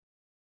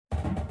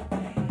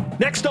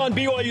Next on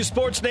BYU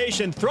Sports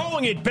Nation,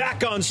 throwing it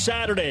back on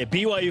Saturday.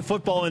 BYU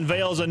football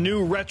unveils a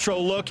new retro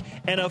look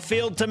and a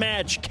field to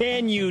match.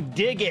 Can you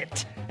dig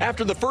it?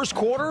 After the first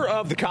quarter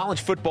of the college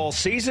football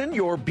season,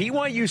 your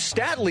BYU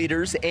stat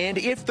leaders and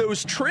if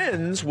those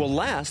trends will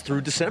last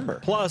through December.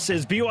 Plus,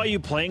 is BYU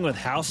playing with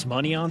house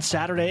money on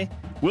Saturday?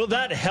 Will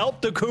that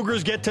help the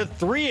Cougars get to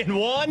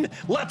 3-1?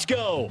 Let's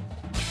go.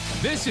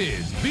 This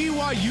is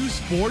BYU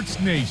Sports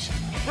Nation,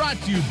 brought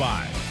to you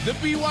by The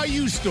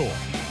BYU Store.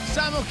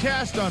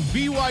 Simulcast on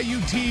BYU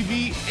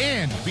TV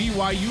and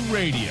BYU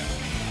Radio.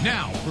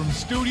 Now from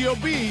Studio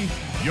B,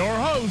 your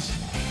hosts,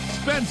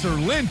 Spencer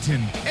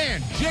Linton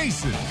and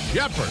Jason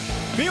Shepard.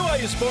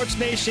 BYU Sports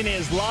Nation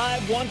is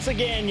live once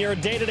again. Your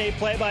day-to-day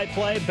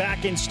play-by-play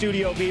back in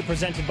Studio B,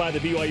 presented by the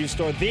BYU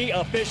Store, the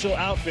official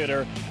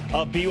outfitter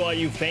of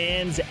BYU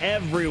fans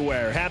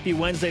everywhere. Happy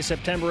Wednesday,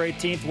 September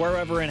 18th,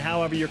 wherever and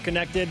however you're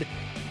connected.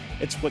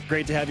 It's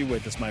great to have you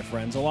with us, my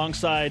friends.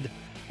 Alongside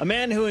a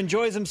man who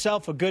enjoys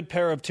himself a good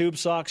pair of tube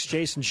socks,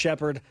 Jason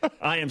Shepard.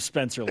 I am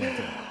Spencer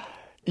Linton.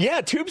 Yeah,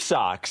 tube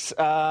socks.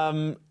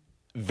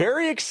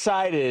 Very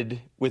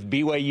excited with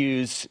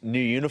BYU's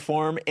new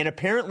uniform, and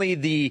apparently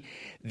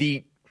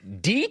the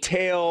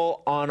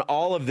detail on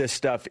all of this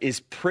stuff is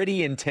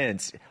pretty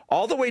intense,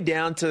 all the way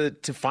down to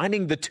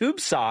finding the tube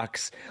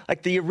socks,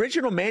 like the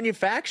original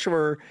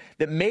manufacturer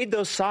that made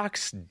those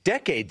socks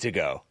decades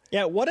ago.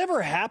 Yeah,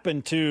 whatever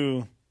happened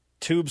to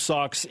tube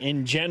socks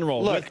in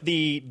general, with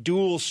the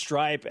dual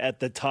stripe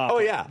at the top? Oh,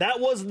 yeah. That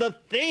was the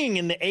thing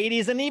in the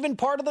 80s and even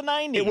part of the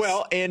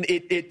 90s. And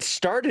it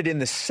started in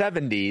the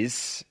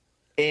 70s.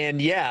 And,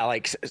 yeah,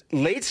 like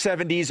late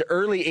 70s,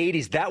 early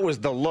 80s, that was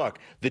the look.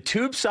 The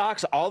tube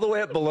socks all the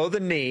way up below the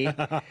knee,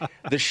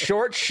 the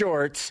short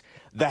shorts,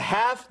 the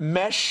half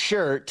mesh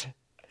shirt,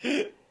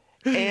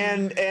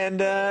 and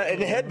a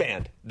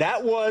headband.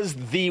 That was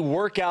the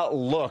workout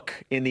look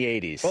in the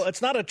 80s. Well,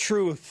 it's not a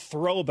true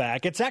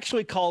throwback. It's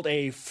actually called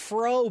a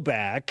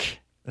throwback.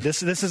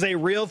 This is a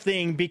real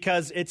thing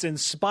because it's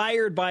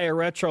inspired by a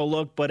retro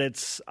look, but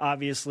it's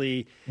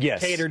obviously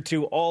catered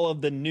to all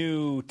of the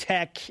new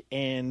tech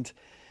and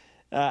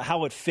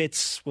how it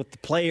fits with the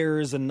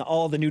players and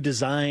all the new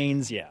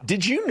designs. Yeah.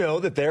 Did you know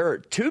that there are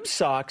tube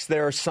socks?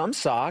 There are some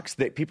socks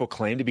that people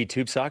claim to be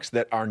tube socks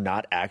that are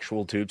not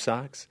actual tube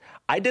socks.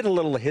 I did a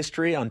little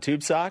history on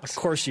tube socks.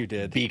 Of course you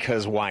did.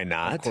 Because why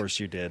not? Of course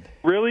you did.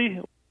 Really?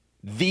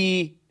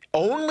 The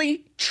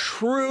only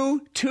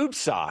true tube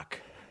sock,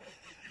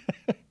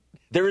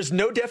 there is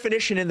no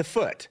definition in the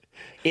foot.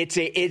 It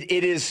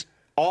is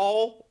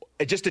all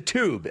just a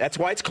tube. That's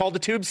why it's called a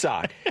tube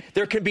sock.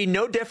 There can be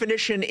no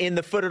definition in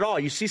the foot at all.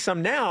 You see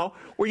some now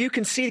where you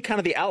can see kind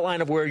of the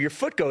outline of where your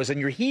foot goes and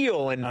your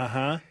heel,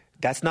 and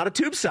that's not a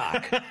tube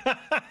sock.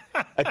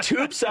 A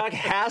tube sock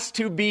has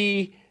to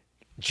be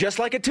just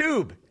like a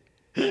tube,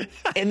 and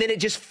then it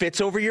just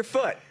fits over your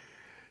foot.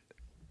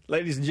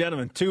 Ladies and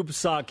gentlemen, tube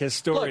sock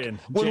historian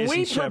Look, when Jason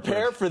we Shepard.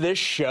 prepare for this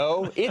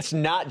show, it's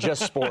not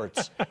just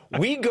sports.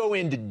 We go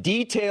into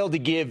detail to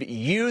give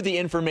you the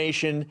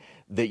information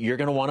that you're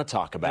going to want to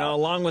talk about. Now,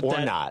 along with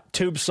that not.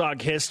 tube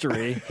sock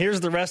history,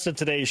 here's the rest of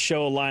today's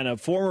show lineup.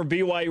 Former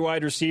BYU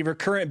wide receiver,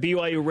 current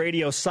BYU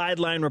radio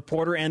sideline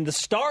reporter, and the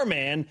star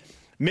man,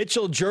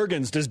 Mitchell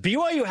Juergens. Does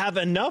BYU have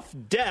enough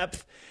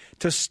depth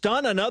to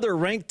stun another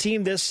ranked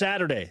team this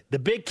Saturday? The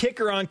big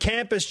kicker on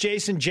campus,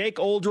 Jason, Jake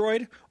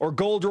Oldroyd, or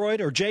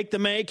Goldroyd, or Jake the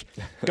Make,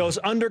 goes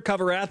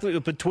undercover athlete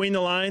with Between the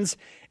Lines,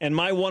 and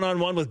my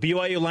one-on-one with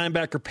BYU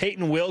linebacker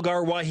Peyton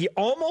Wilgar, why he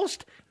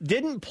almost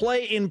didn't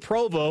play in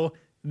Provo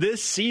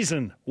this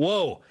season.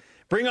 Whoa.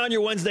 Bring on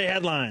your Wednesday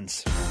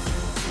headlines.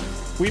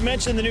 We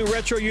mentioned the new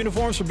retro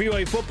uniforms for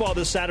BYU football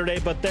this Saturday,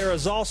 but there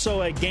is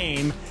also a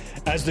game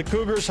as the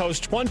Cougars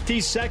host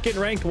 22nd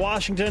ranked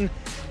Washington.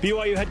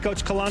 BYU head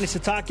coach Kalani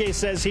Sitake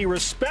says he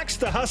respects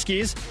the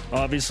Huskies,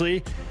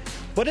 obviously,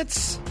 but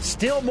it's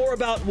still more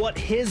about what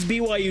his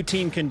BYU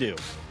team can do.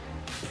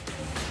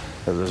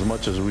 As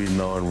much as we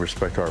know and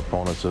respect our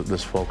opponents,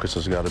 this focus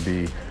has got to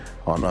be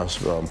on us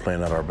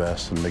playing at our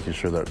best and making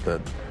sure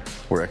that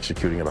we're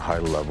executing at a high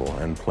level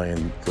and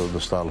playing the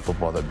style of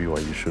football that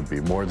BYU should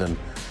be, more than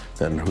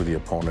who the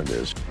opponent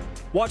is.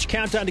 Watch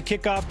Countdown to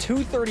Kickoff,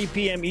 2:30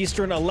 p.m.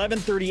 Eastern,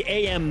 11:30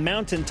 a.m.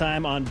 Mountain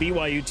Time on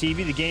BYU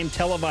TV. The game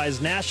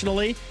televised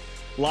nationally,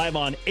 live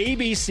on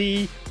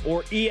ABC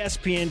or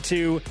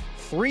ESPN2,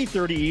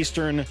 3:30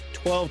 Eastern,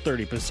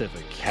 12:30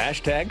 Pacific.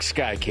 Hashtag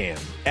SkyCam.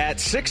 At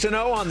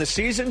 6-0 on the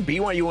season,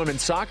 BYU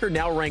women's soccer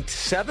now ranked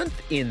 7th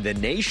in the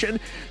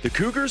nation. The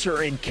Cougars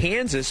are in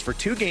Kansas for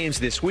 2 games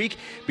this week,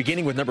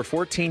 beginning with number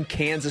 14,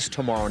 Kansas,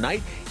 tomorrow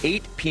night,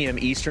 8 p.m.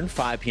 Eastern,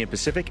 5 p.m.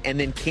 Pacific, and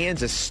then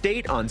Kansas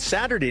State on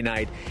Saturday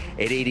night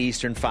at 8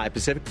 Eastern, 5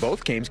 Pacific.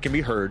 Both games can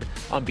be heard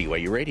on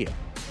BYU Radio.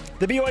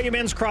 The BYU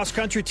men's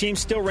cross-country team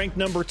still ranked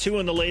number 2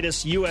 in the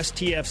latest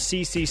USTF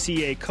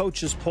CCCA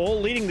coaches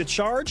poll. Leading the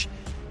charge,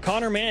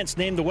 Connor Mance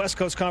named the West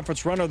Coast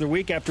Conference Runner of the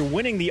Week after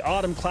winning the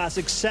Autumn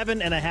Classic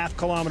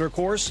 7.5-kilometer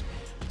course.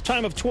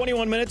 Time of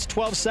 21 minutes,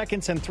 12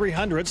 seconds, and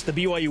 300ths. The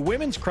BYU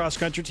women's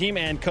cross-country team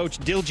and coach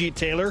Diljit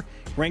Taylor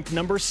ranked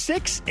number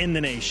 6 in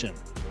the nation.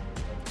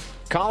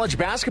 College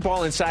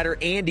basketball insider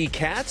Andy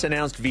Katz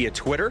announced via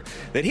Twitter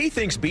that he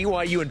thinks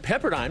BYU and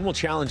Pepperdine will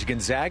challenge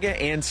Gonzaga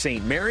and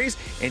St. Mary's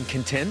and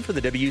contend for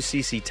the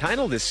WCC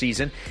title this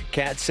season.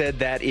 Katz said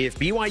that if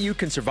BYU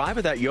can survive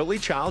without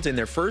Yoli Childs in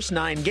their first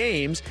 9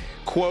 games,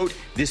 quote,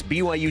 this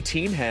BYU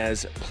team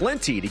has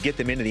plenty to get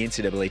them into the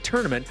NCAA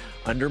tournament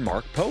under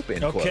Mark Pope,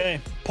 end quote. Okay,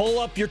 pull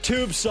up your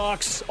tube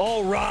socks,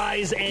 all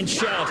rise and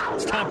shout.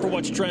 It's time for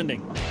What's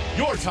Trending.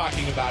 You're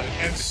talking about it,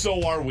 and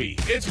so are we.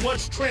 It's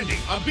What's Trending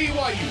on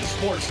BYU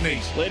Sports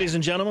Nation. Ladies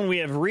and gentlemen, we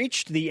have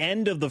reached the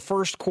end of the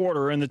first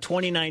quarter in the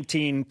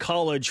 2019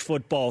 college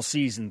football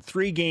season.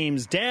 3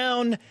 games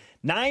down,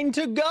 9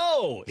 to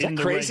go in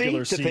the regular season.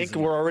 Is that crazy to think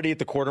we're already at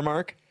the quarter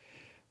mark?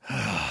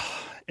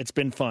 It's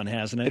been fun,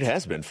 hasn't it? It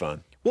has been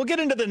fun. We'll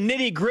get into the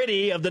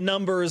nitty-gritty of the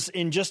numbers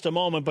in just a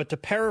moment, but to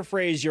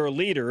paraphrase your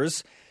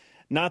leaders,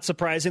 not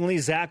surprisingly,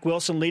 Zach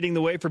Wilson leading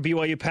the way for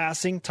BYU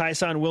passing.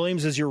 Tyson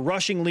Williams is your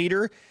rushing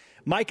leader.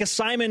 Micah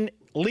Simon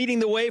leading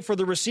the way for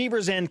the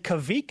receivers, and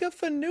Kavika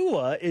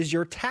Fanua is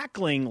your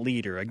tackling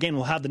leader. Again,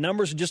 we'll have the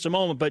numbers in just a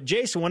moment, but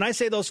Jason, when I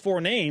say those 4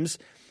 names,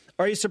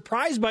 are you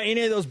surprised by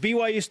any of those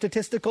BYU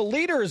statistical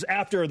leaders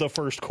after the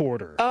first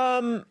quarter?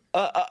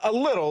 A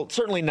little,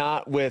 certainly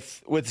not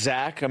with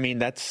Zach. I mean,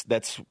 that's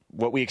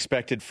what we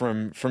expected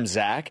from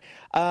Zach.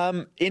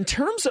 In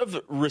terms of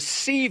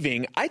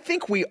receiving, I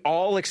think we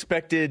all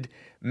expected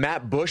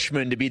Matt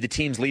Bushman to be the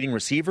team's leading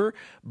receiver,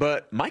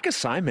 but Micah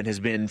Simon has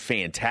been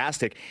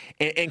fantastic.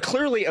 And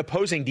clearly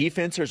opposing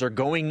defenses are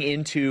going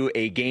into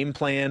a game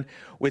plan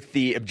with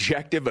the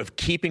objective of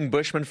keeping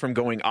Bushman from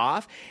going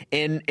off.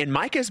 And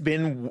Micah's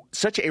been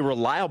such a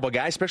reliable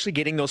guy, especially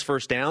getting those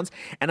first downs.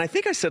 And I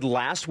think I said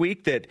last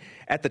week that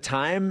at the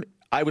time,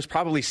 I was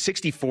probably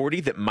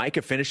 60-40 that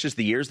Micah finishes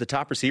the year as the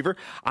top receiver.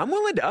 I'm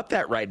willing to up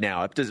that right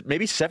now, up to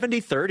maybe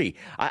 70-30.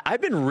 I've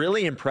been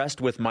really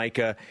impressed with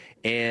Micah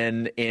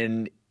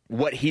and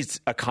what he's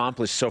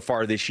accomplished so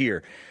far this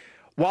year.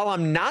 While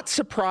I'm not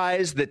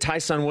surprised that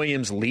Tyson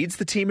Williams leads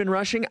the team in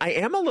rushing, I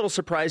am a little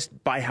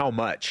surprised by how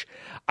much.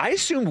 I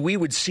assumed we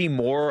would see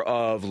more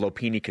of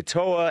Lopini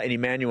Katoa and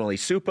Emmanuel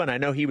Isupa, and I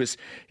know he was,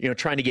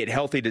 trying to get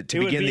healthy to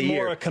begin the year. It would be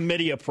more a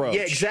committee approach.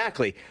 Yeah,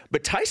 exactly.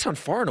 But Tyson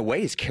far and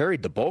away has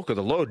carried the bulk of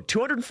the load.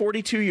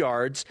 242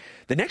 yards.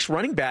 The next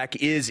running back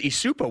is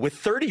Isupa with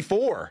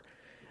 34.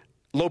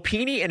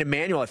 Lopini and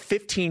Emmanuel have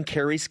 15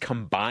 carries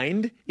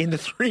combined in the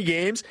 3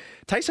 games.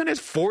 Tyson has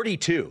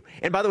 42.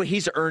 And by the way,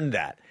 he's earned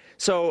that.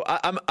 So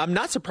I'm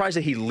not surprised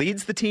that he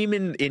leads the team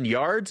in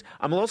yards.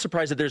 I'm a little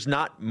surprised that there's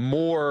not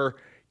more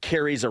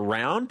carries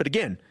around. But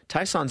again,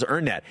 Tyson's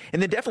earned that.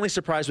 And then definitely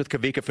surprised with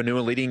Kavika Fanua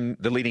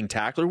leading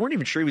tackler. We weren't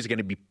even sure he was going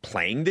to be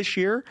playing this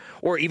year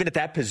or even at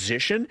that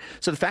position.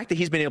 So the fact that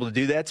he's been able to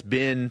do that's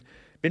been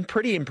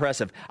pretty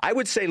impressive. I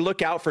would say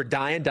look out for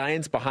Dayan.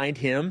 Dayan's behind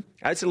him.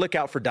 I'd say look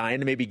out for Dayan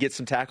to maybe get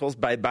some tackles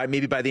by the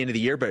end of the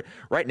year. But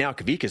right now,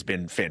 Kavika's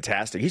been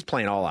fantastic. He's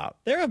playing all out.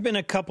 There have been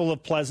a couple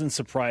of pleasant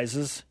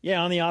surprises.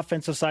 Yeah, on the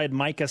offensive side,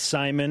 Micah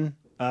Simon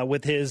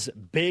with his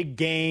big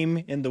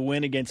game in the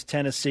win against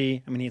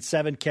Tennessee. I mean, he had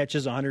 7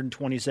 catches,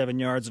 127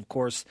 yards, of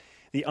course,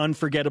 the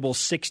unforgettable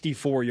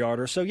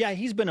 64-yarder. So, yeah,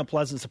 he's been a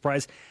pleasant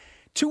surprise.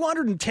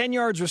 210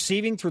 yards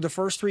receiving through the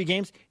first 3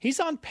 games. He's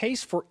on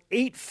pace for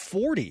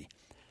 840.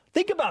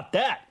 Think about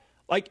that.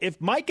 Like,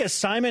 if Micah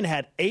Simon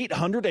had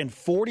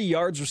 840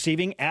 yards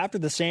receiving after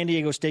the San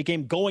Diego State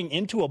game going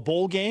into a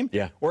bowl game,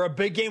 where a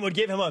big game would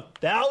give him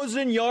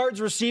 1,000 yards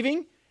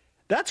receiving,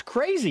 that's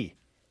crazy.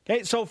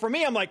 Okay, so for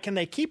me, I'm like, can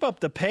they keep up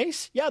the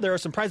pace? Yeah, there are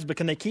some prizes, but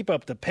can they keep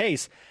up the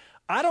pace?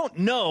 I don't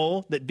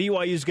know that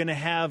BYU is going to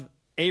have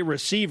a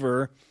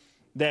receiver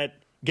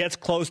that gets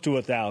close to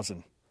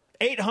 1,000.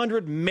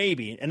 800,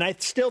 maybe. And I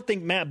still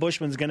think Matt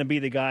Bushman's going to be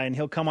the guy, and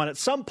he'll come on at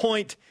some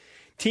point.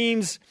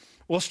 Teams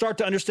will start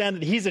to understand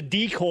that he's a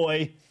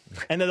decoy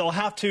and that they'll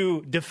have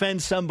to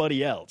defend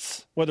somebody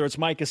else, whether it's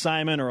Micah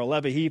Simon or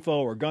Aleva Hifo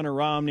or Gunnar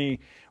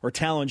Romney or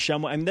Talon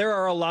Shumway. I mean, there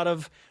are a lot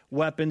of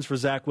weapons for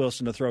Zach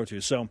Wilson to throw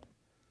to. So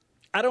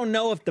I don't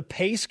know if the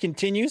pace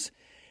continues,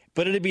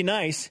 but it'd be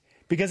nice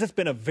because it's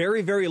been a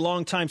very, very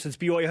long time since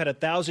BYU had a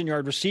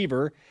 1,000-yard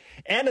receiver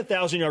and a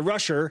 1,000-yard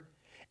rusher.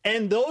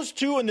 And those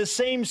two in the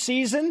same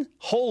season,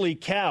 holy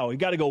cow, you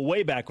got to go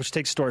way back, which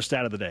takes to our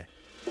stat of the day.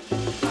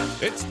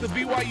 It's the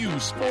BYU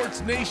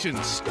Sports Nation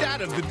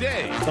stat of the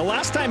day. The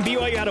last time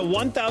BYU had a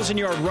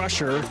 1,000-yard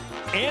rusher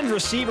and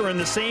receiver in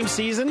the same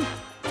season,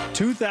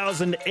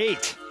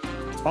 2008.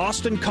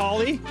 Austin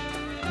Collie,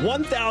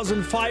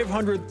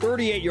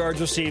 1,538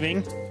 yards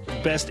receiving,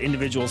 best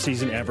individual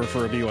season ever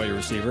for a BYU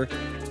receiver,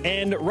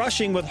 and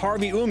rushing with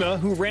Harvey Unga,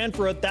 who ran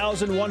for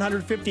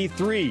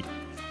 1,153.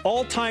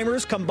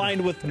 All-timers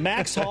combined with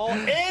Max Hall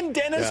and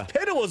Dennis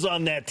Pitta was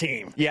on that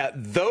team. Yeah,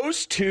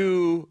 those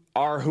two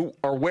are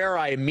where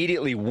I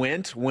immediately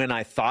went when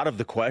I thought of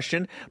the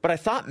question. But I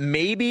thought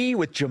maybe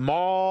with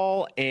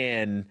Jamal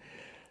and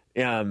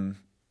now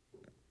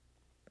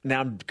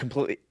I'm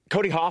completely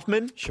Cody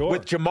Hoffman. Sure.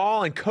 With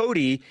Jamal and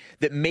Cody,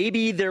 that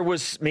maybe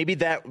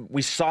that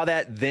we saw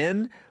that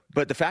then.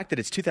 But the fact that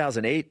it's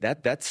 2008,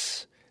 that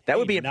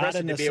would be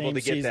impressive to be able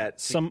to get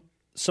that.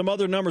 Some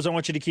other numbers I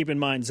want you to keep in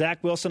mind.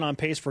 Zach Wilson on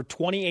pace for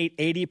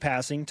 2,880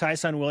 passing.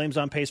 Tyson Williams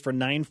on pace for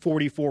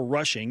 944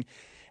 rushing.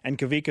 And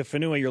Kavika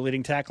Fanua, your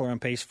leading tackler, on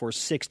pace for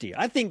 60.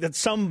 I think that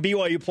some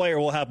BYU player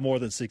will have more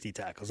than 60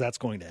 tackles. That's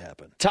going to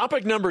happen.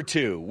 Topic number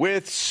 2.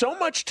 With so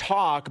much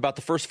talk about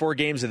the first 4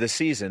 games of the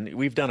season,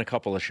 we've done a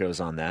couple of shows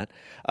on that,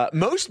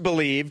 most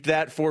believed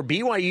that for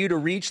BYU to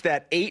reach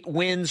that 8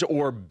 wins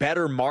or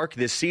better mark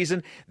this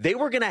season, they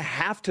were going to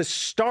have to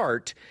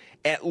start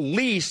at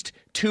least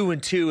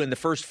 2-2 in the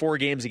first 4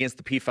 games against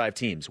the P5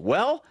 teams.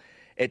 Well,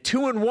 at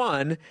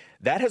 2-1,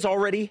 that has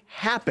already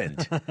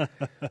happened.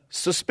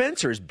 So,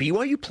 Spencer, is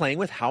BYU playing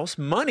with house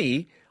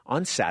money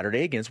on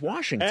Saturday against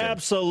Washington?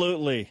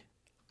 Absolutely.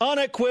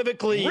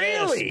 Unequivocally,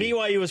 Really? yes.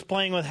 BYU is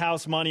playing with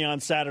house money on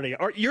Saturday.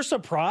 You're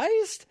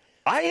surprised?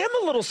 I am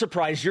a little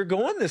surprised you're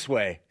going this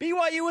way.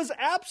 BYU is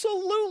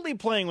absolutely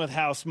playing with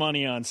house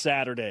money on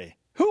Saturday.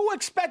 Who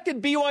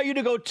expected BYU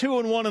to go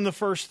 2-1 in the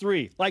first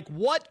 3? Like,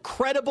 what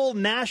credible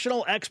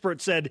national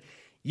expert said,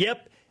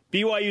 yep,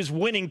 BYU's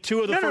winning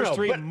 2 of the first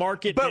 3,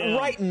 mark it down. But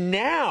right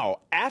now,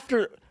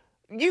 after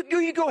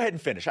you go ahead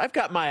and finish. I've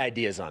got my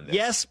ideas on this.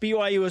 Yes,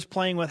 BYU is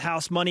playing with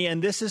house money,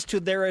 and this is to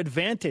their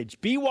advantage.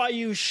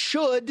 BYU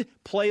should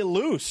play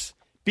loose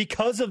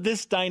because of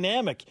this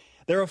dynamic.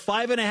 They're a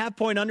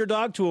 5.5-point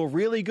underdog to a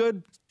really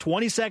good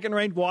 22nd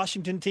ranked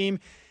Washington team.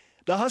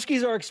 The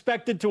Huskies are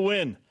expected to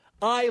win.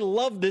 I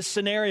love this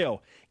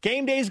scenario.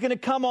 Game day is going to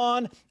come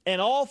on,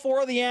 and all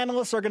 4 of the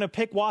analysts are going to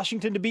pick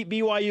Washington to beat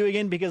BYU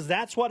again because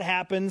that's what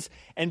happens,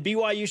 and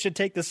BYU should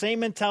take the same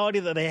mentality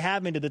that they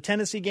have into the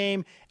Tennessee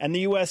game and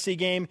the USC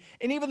game,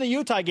 and even the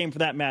Utah game for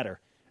that matter.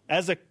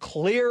 As a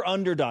clear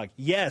underdog,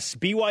 yes,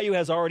 BYU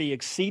has already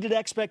exceeded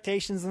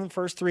expectations in the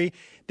first 3.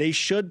 They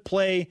should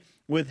play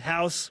with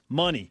house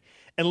money.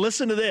 And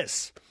listen to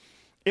this.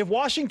 If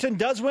Washington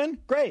does win,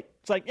 great.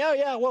 It's like,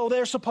 yeah, well,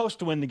 they're supposed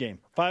to win the game.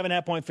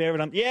 5.5-point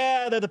favorite.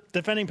 Yeah, they're the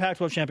defending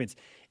Pac-12 champions.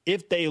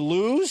 If they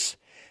lose,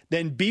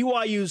 then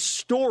BYU's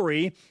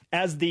story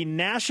as the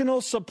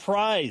national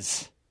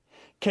surprise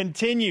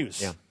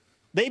continues.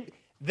 Yeah.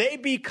 They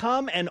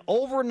become an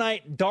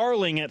overnight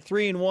darling at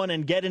 3-1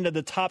 and get into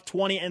the top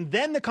 20, and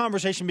then the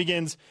conversation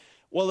begins,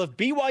 well, if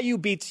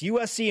BYU beats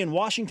USC and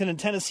Washington and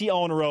Tennessee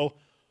all in a row,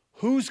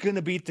 who's going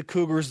to beat the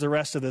Cougars the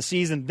rest of the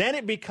season? Then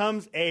it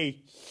becomes a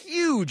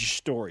huge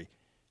story.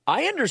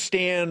 I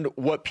understand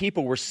what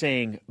people were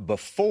saying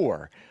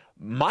before.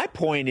 My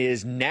point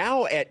is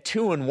now at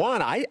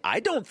 2-1, I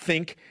don't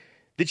think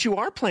that you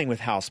are playing with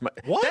house money.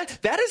 What?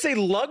 That is a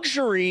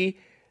luxury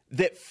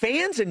that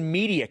fans and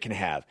media can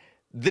have.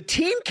 The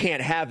team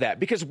can't have that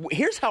because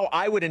here's how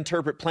I would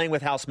interpret playing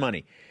with house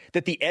money,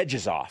 that the edge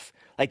is off,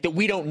 like that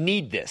we don't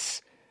need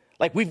this.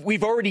 Like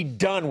we've already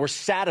done, we're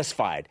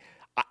satisfied.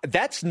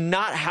 That's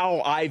not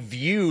how I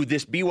view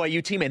this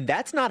BYU team, and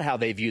that's not how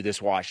they view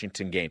this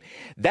Washington game.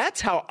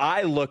 That's how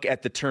I look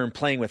at the term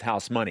playing with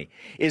house money,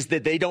 is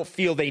that they don't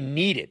feel they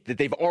need it, that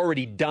they've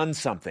already done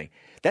something.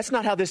 That's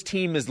not how this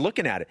team is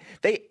looking at it.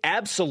 They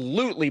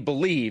absolutely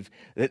believe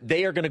that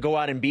they are going to go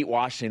out and beat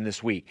Washington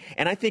this week.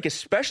 And I think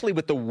especially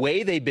with the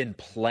way they've been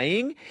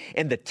playing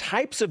and the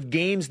types of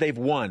games they've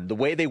won, the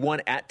way they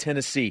won at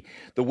Tennessee,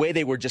 the way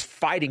they were just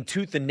fighting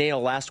tooth and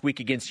nail last week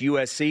against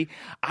USC,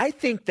 I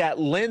think that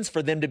lends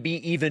for them to be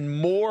even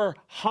more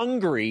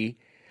hungry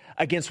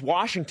against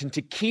Washington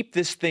to keep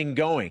this thing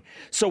going.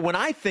 So when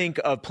I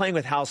think of playing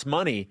with house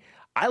money,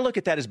 I look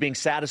at that as being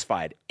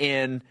satisfied.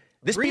 And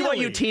this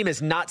Really? BYU team is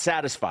not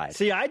satisfied.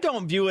 See, I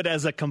don't view it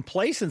as a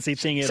complacency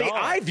thing at all.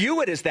 I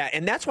view it as that,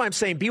 and that's why I'm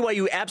saying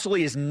BYU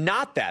absolutely is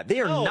not that. They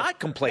are not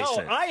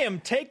complacent. No, I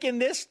am taking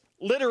this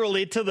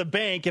literally to the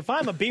bank. If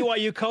I'm a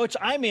BYU coach,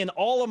 I'm in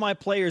all of my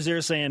players here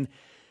saying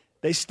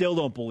they still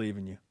don't believe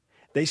in you.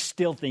 They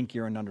still think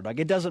you're an underdog.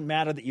 It doesn't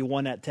matter that you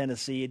won at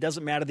Tennessee. It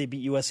doesn't matter they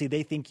beat USC.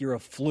 They think you're a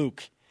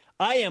fluke.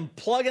 I am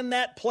plugging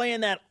that,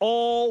 playing that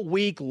all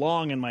week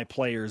long in my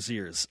players'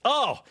 ears.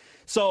 Oh,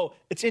 so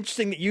it's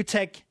interesting that you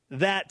take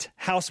that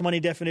house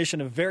money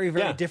definition a very,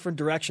 very different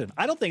direction.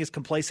 I don't think it's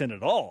complacent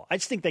at all. I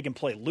just think they can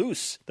play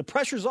loose. The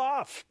pressure's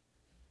off.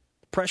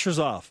 Pressure's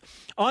off.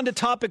 On to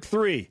topic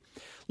 3.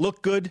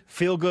 Look good,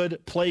 feel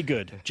good, play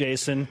good,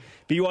 Jason.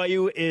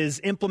 BYU is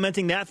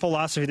implementing that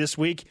philosophy this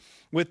week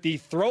with the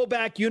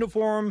throwback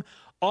uniform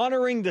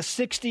honoring the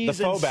 60s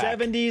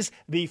and 70s,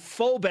 the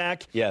faux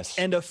back,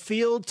 and a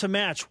field to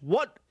match.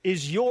 What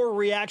is your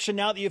reaction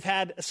now that you've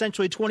had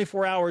essentially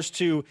 24 hours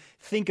to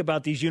think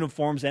about these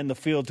uniforms and the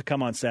field to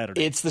come on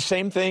Saturday? It's the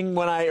same thing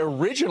when I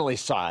originally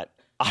saw it.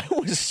 I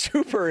was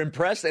super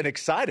impressed and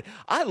excited.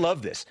 I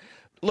love this.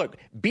 Look,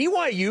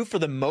 BYU for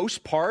the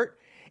most part,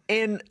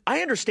 and I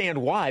understand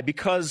why,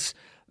 because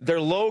their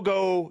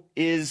logo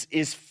is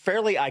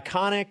fairly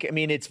iconic. I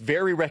mean, it's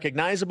very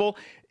recognizable.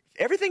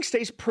 Everything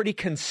stays pretty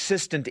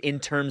consistent in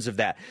terms of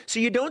that. So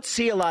you don't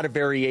see a lot of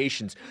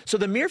variations. So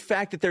the mere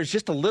fact that there's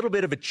just a little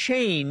bit of a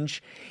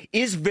change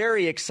is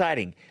very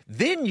exciting.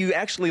 Then you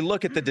actually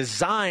look at the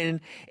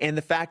design and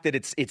the fact that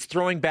it's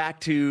throwing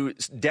back to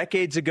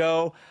decades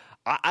ago.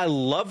 I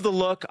love the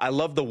look. I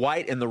love the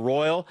white and the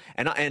royal,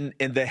 and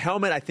the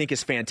helmet I think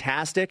is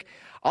fantastic.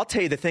 I'll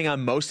tell you the thing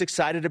I'm most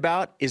excited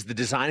about is the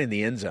design in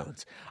the end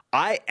zones.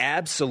 I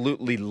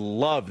absolutely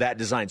love that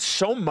design,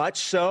 so much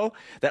so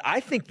that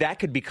I think that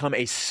could become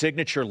a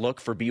signature look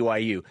for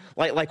BYU,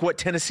 like what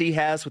Tennessee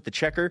has with the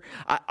checker.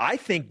 I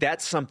think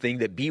that's something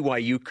that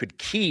BYU could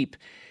keep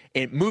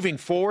and moving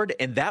forward,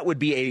 and that would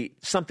be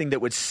something that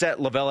would set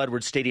LaVell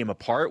Edwards Stadium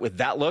apart with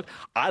that look.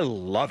 I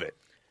love it.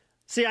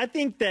 See, I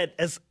think that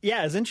as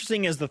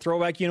interesting as the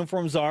throwback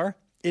uniforms are,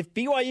 if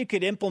BYU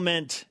could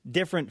implement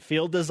different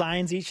field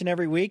designs each and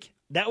every week,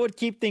 that would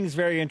keep things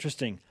very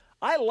interesting.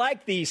 I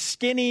like the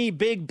skinny,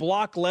 big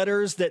block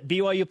letters that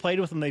BYU played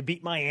with when they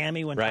beat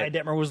Miami when Ty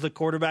Detmer was the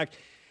quarterback.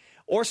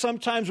 Or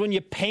sometimes when you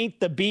paint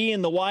the B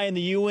and the Y and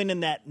the U in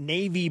that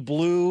navy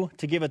blue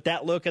to give it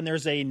that look, and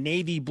there's a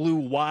navy blue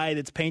Y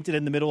that's painted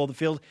in the middle of the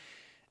field.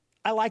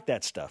 I like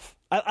that stuff.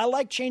 I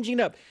like changing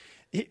it up.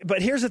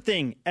 But here's the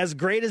thing. As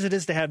great as it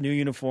is to have new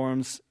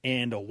uniforms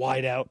and a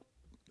whiteout,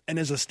 and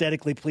as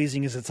aesthetically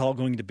pleasing as it's all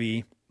going to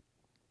be,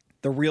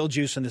 the real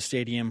juice in the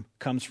stadium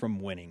comes from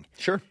winning.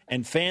 Sure.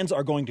 And fans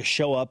are going to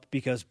show up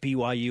because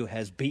BYU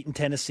has beaten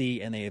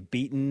Tennessee and they have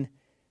beaten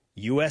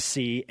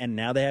USC, and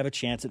now they have a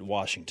chance at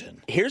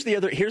Washington. Here's the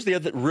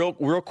other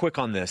real quick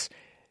on this.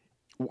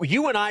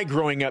 You and I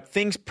growing up,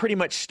 things pretty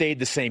much stayed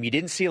the same. You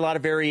didn't see a lot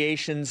of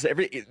variations.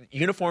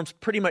 Uniforms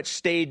pretty much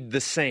stayed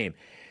the same.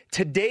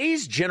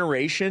 Today's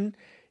generation,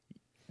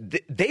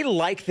 they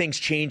like things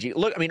changing.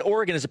 Look, I mean,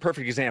 Oregon is a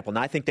perfect example, and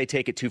I think they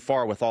take it too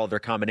far with all of their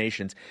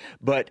combinations.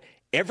 But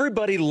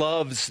everybody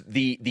loves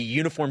the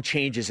uniform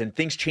changes and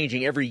things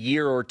changing every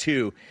year or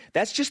two.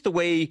 That's just the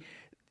way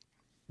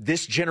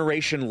this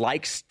generation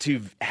likes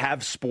to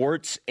have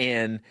sports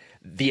and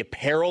the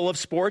apparel of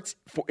sports,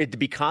 for it to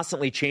be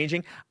constantly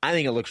changing. I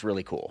think it looks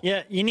really cool.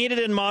 Yeah, you need it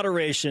in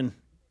moderation.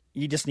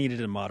 You just need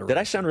it in moderation. Did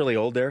I sound really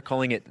old there,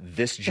 calling it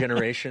this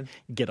generation?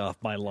 Get off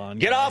my lawn.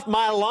 Get off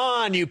my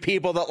lawn, you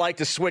people that like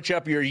to switch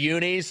up your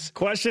unis.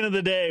 Question of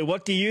the day.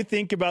 What do you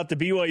think about the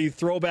BYU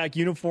throwback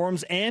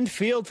uniforms and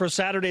field for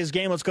Saturday's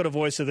game? Let's go to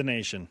Voice of the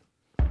Nation.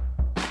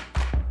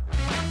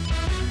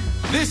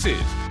 This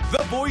is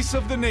the Voice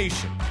of the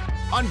Nation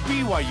on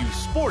BYU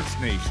Sports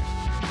Nation.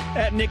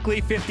 At Nick Lee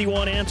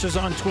 51 answers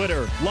on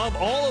Twitter. Love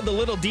all of the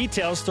little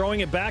details, throwing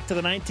it back to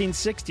the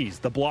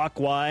 1960s. The block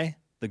Y,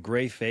 the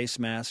gray face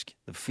mask,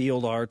 the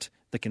field art,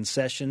 the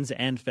concessions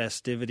and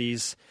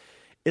festivities.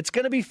 It's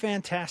going to be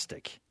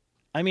fantastic.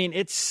 I mean,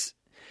 it's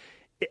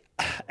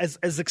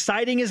as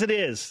exciting as it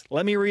is.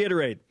 Let me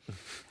reiterate.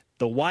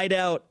 The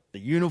whiteout, the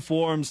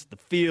uniforms, the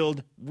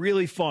field,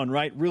 really fun,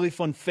 right? Really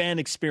fun fan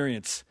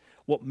experience.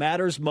 What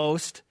matters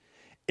most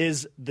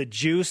is the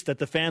juice that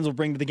the fans will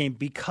bring to the game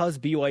because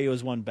BYU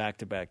has won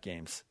back-to-back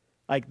games.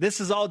 Like,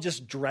 this is all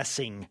just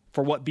dressing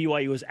for what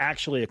BYU has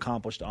actually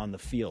accomplished on the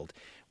field.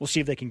 We'll see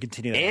if they can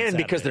continue that. And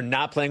because they're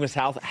not playing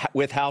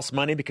with house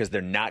money, because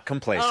they're not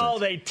complacent. Oh,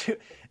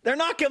 they're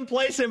not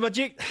complacent, but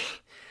you're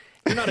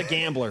not a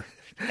gambler.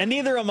 And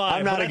neither am I.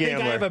 I'm not a gambler. I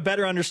think I have a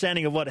better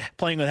understanding of what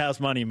playing with house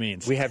money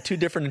means. We have two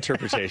different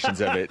interpretations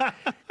of it.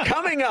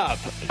 Coming up,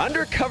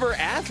 undercover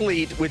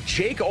athlete with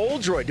Jake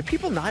Oldroyd. Do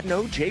people not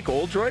know Jake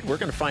Oldroyd? We're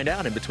going to find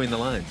out in between the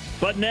lines.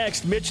 But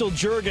next, Mitchell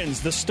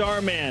Juergens, the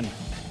star man,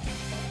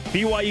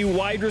 BYU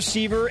wide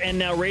receiver and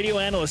now radio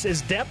analyst.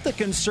 Is depth a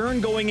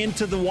concern going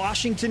into the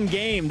Washington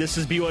game? This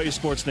is BYU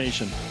Sports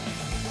Nation.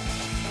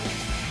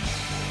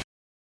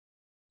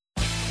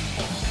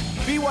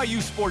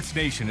 BYU Sports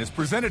Nation is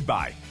presented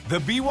by The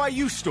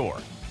BYU Store,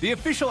 the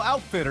official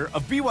outfitter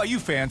of BYU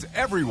fans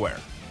everywhere.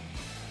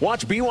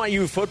 Watch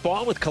BYU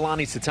football with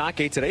Kalani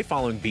Sitake today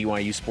following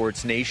BYU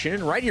Sports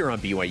Nation right here on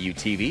BYU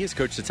TV as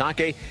Coach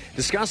Sitake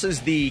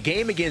discusses the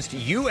game against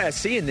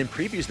USC and then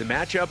previews the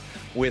matchup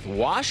with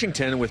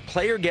Washington with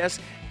player guest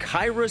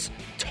Khyiris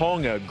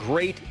Tonga.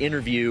 Great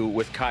interview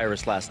with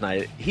Khyiris last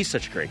night. He's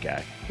such a great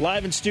guy.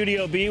 Live in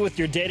Studio B with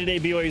your day-to-day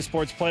BYU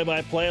Sports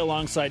play-by-play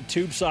alongside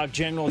Tube Sock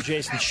General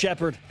Jason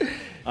Shepard.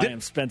 I am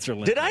Spencer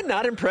Linton. Did I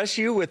not impress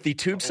you with the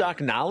Tube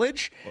Sock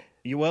knowledge?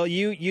 Well,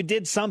 you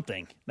did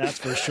something, that's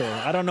for sure.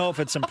 I don't know if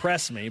it's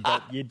impressed me,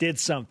 but you did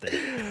something.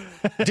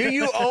 Do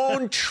you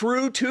own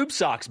true tube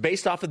socks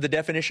based off of the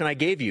definition I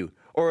gave you,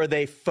 or are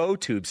they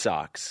faux tube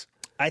socks?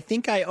 I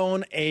think I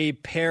own a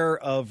pair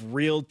of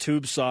real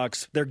tube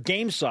socks. They're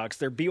game socks.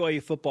 They're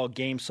BYU football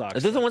game socks.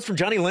 Are those the ones from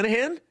Johnny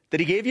Linehan that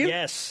he gave you?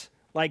 Yes.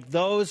 Like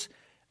those.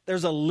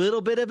 There's a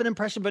little bit of an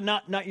impression, but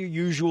not your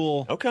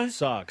usual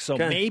socks. So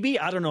maybe,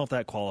 I don't know if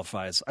that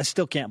qualifies. I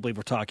still can't believe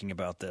we're talking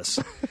about this.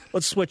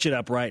 Let's switch it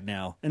up right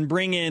now and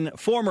bring in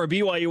former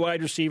BYU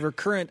wide receiver,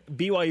 current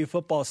BYU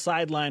football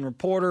sideline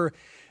reporter,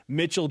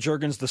 Mitchell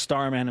Juergens, the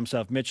star man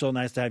himself. Mitchell,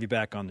 nice to have you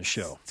back on the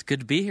show. It's good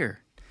to be here.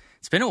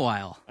 It's been a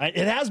while.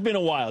 It has been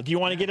a while. Do you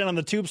want to get in on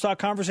the tube sock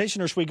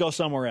conversation, or should we go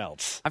somewhere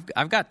else?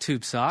 I've got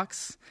tube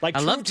socks. Like I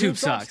love tube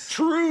socks.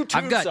 True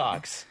tube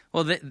socks.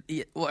 Well,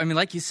 I mean,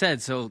 like you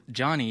said, so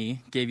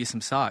Johnny gave you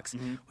some socks.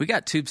 Mm-hmm. We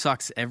got tube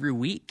socks every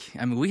week.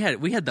 I mean, we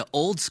had the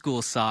old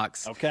school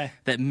socks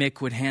that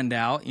Mick would hand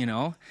out, you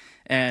know.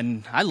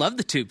 And I love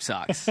the tube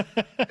socks.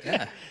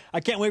 Yeah. I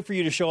can't wait for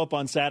you to show up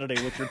on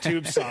Saturday with your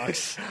tube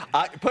socks.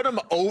 Put them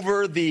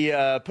over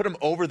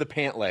the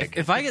pant leg.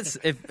 If I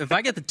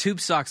get the tube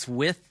socks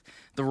with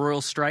the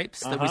royal stripes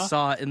that we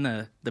saw in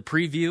the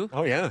preview,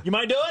 Oh yeah, You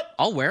might do it?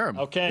 I'll wear them.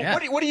 Okay. Yeah.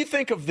 What do you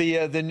think of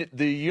the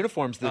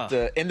uniforms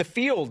that in the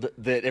field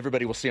that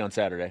everybody will see on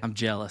Saturday? I'm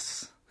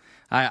jealous.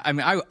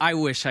 I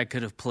wish I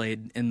could have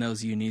played in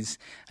those unis.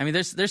 I mean,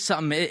 there's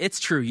something. It's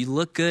true. You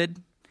look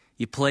good.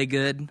 You play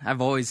good. I've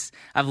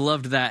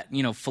loved that,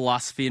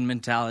 philosophy and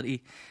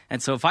mentality.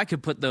 And so if I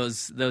could put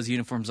those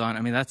uniforms on, I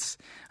mean,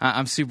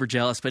 I'm super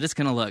jealous, but it's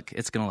gonna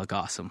look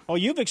awesome. Oh,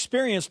 you've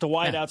experienced a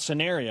wideout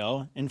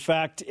scenario. In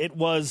fact, it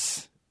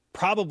was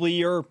probably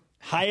your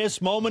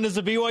highest moment as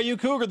a BYU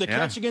Cougar, the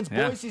catch against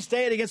Boise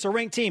State against a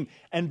ranked team.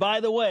 And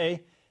by the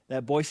way,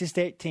 that Boise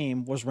State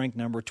team was ranked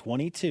number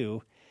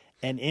 22,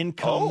 and in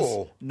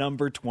comes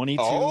number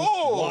 22,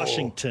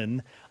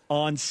 Washington,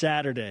 on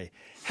Saturday.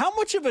 How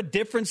much of a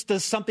difference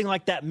does something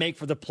like that make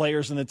for the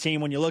players and the team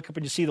when you look up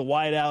and you see the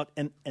wideout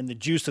and the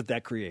juice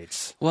that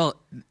creates?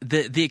 Well,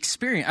 the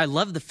experience, I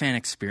love the fan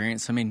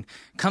experience. I mean,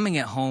 coming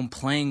at home,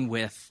 playing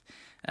with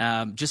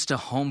just a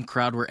home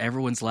crowd where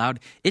everyone's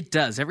loud, it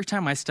does. Every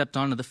time I stepped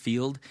onto the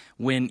field,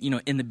 when,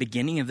 in the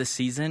beginning of the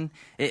season,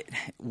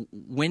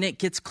 when it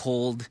gets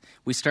cold,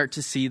 we start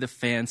to see the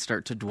fans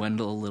start to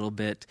dwindle a little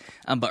bit.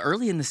 But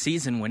early in the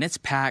season, when it's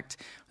packed,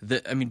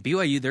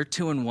 BYU, they're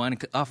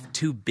 2-1 off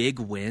 2 big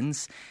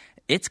wins.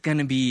 There's going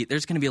to be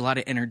a lot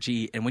of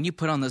energy, and when you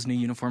put on those new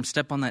uniforms,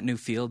 step on that new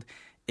field,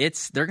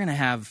 they're going to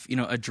have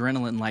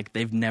adrenaline like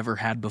they've never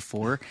had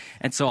before.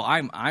 And so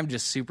I'm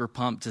just super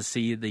pumped to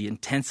see the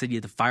intensity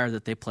of the fire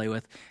that they play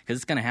with, because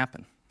it's going to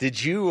happen.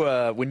 Did you,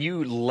 when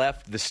you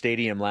left the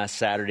stadium last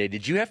Saturday,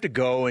 did you have to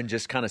go and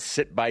just kind of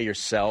sit by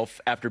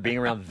yourself after being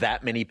around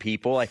that many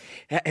people?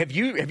 Have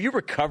you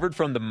recovered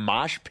from the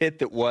mosh pit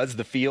that was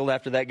the field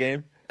after that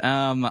game?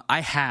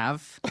 I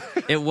have.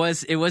 It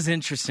was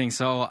interesting.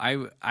 So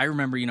I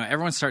remember,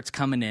 everyone starts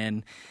coming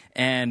in,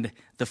 and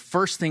the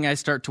first thing I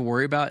start to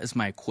worry about is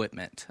my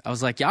equipment. I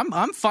was like, yeah,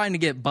 I'm fine to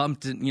get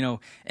bumped,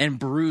 and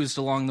bruised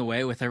along the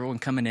way with everyone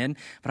coming in,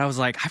 but I was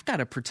like, I've got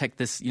to protect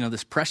this,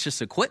 this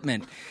precious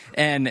equipment.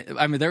 And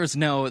I mean, there was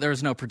no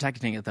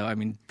protecting it though. I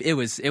mean, it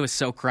was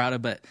so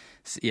crowded, but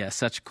yeah,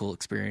 such a cool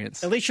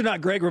experience. At least you're not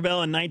Greg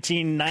Wrubell in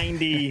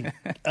 1990.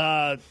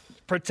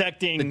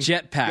 Protecting the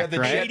jetpack,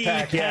 right?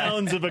 80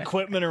 pounds of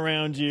equipment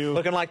around you.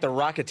 Looking like the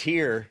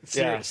Rocketeer.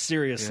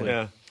 Seriously.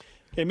 Yeah.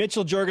 Okay,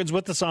 Mitchell Juergens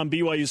with us on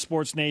BYU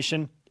Sports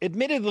Nation.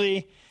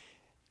 Admittedly,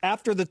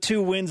 after the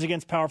 2 wins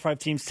against Power 5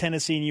 teams,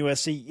 Tennessee and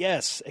USC,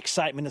 yes,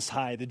 excitement is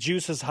high. The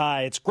juice is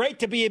high. It's great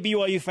to be a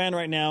BYU fan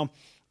right now.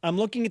 I'm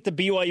looking at the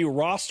BYU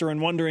roster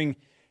and wondering,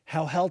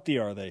 how healthy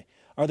are they?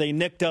 Are they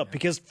nicked up?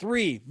 Because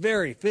 3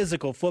 very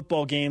physical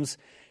football games.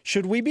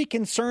 Should we be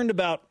concerned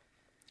about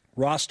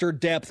roster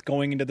depth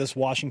going into this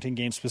Washington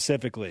game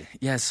specifically?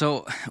 Yeah,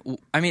 so,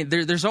 I mean,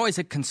 there's always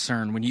a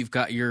concern when you've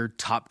got your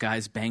top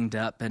guys banged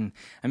up, and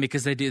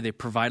because they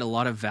provide a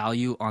lot of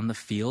value on the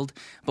field.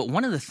 But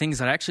one of the things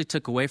that I actually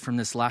took away from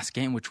this last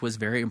game, which was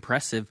very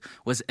impressive,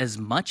 was as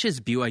much as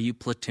BYU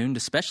platooned,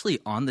 especially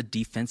on the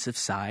defensive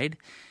side,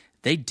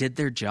 they did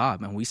their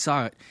job, and we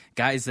saw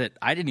guys that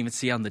I didn't even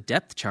see on the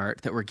depth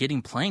chart that were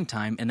getting playing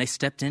time, and they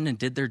stepped in and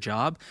did their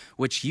job,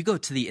 which you go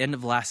to the end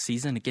of last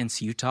season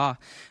against Utah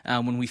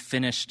when we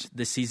finished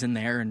the season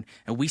there, and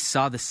we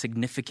saw the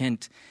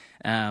significant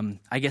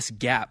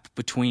gap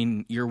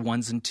between your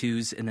 1s and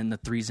 2s and then the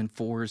 3s and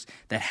 4s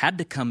that had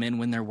to come in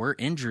when there were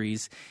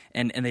injuries,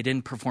 and they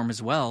didn't perform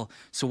as well.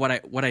 So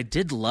what I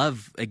did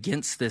love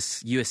against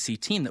this USC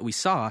team that we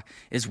saw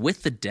is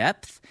with the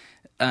depth,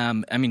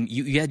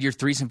 you had your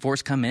 3s and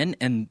 4s come in,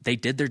 and they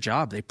did their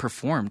job. They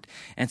performed.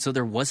 And so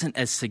there wasn't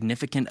as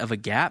significant of a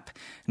gap.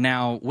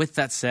 Now, with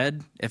that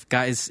said,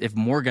 if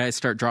more guys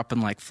start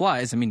dropping like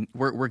flies, I mean,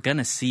 we're going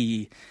to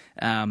see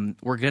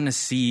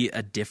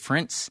a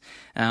difference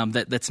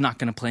that's not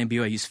going to play in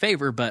BYU's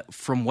favor. But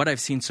from what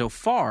I've seen so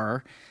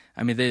far,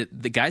 I mean,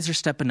 the guys are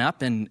stepping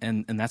up,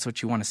 and that's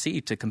what you want to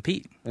see to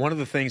compete. One of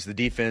the things the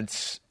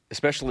defense,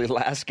 especially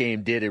last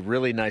game, did a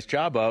really nice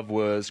job of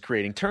was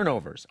creating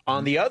turnovers.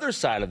 On the other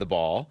side of the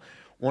ball,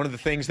 one of the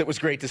things that was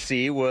great to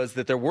see was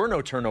that there were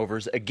no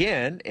turnovers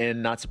again,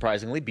 and not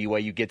surprisingly,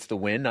 BYU gets the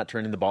win, not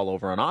turning the ball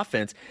over on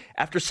offense.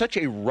 After such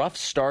a rough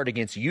start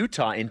against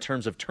Utah in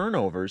terms of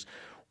turnovers,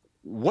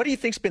 what do you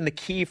think's been the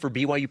key for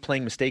BYU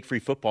playing mistake-free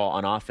football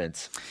on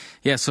offense?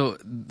 Yeah, so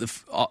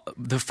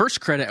the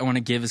first credit I want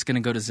to give is going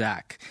to go to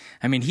Zach.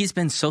 I mean, he's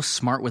been so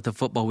smart with the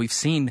football. We've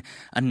seen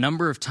a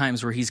number of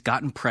times where he's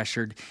gotten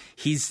pressured.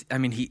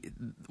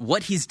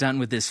 What he's done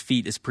with his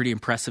feet is pretty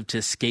impressive to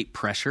escape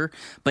pressure,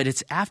 but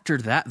it's after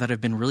that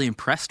I've been really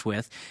impressed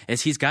with,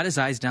 is he's got his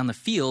eyes down the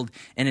field,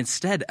 and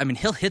instead, I mean,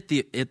 he'll hit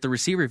the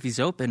receiver if he's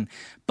open,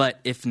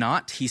 but if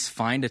not, he's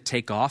fine to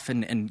take off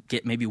and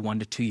get maybe 1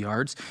 to 2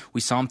 yards.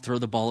 We saw him throw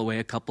the ball away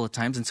a couple of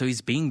times, and so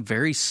he's being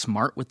very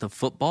smart with the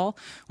football,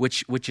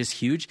 which is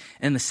huge.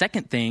 And the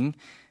second thing,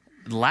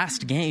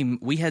 last game,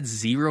 we had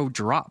 0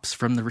 drops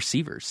from the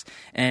receivers.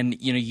 And,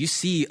 you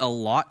see a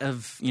lot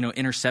of,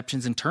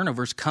 interceptions and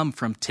turnovers come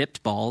from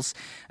tipped balls,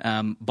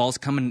 balls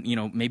coming,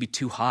 maybe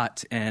too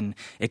hot, and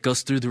it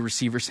goes through the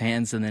receiver's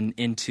hands and then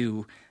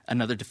into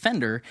another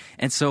defender.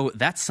 And so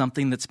that's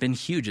something that's been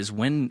huge, is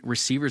when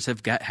receivers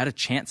have had a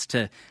chance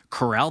to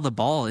corral the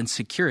ball and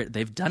secure it,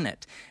 they've done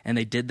it. And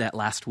they did that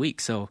last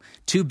week. So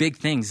 2 big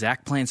things,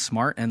 Zach playing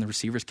smart and the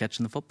receivers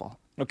catching the football.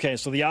 Okay,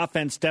 so the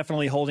offense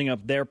definitely holding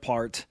up their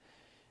part.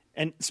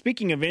 And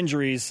speaking of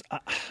injuries,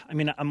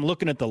 I'm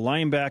looking at the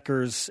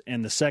linebackers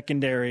and the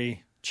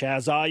secondary.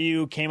 Chaz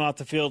Ayu came off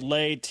the field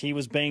late. He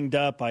was banged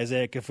up.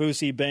 Isaiah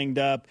Kaufusi banged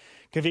up.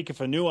 Kavika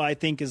Fanua, I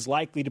think, is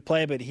likely to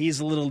play, but he's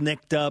a little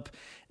nicked up.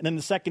 And then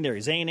the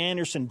secondary, Zane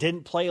Anderson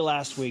didn't play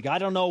last week. I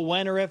don't know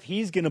when or if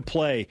he's going to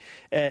play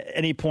at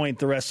any point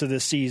the rest of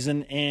this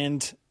season.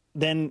 And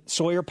then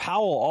Sawyer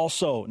Powell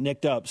also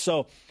nicked up.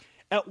 So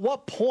at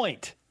what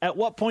point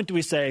do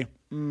we say,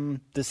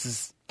 this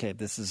is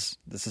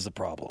a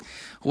problem?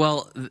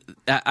 Well,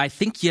 I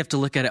think you have to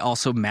look at it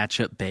also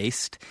matchup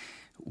based.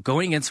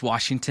 Going against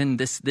Washington,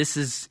 this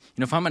is,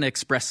 if I'm going to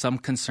express some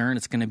concern,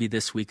 it's going to be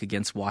this week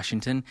against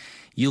Washington.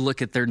 You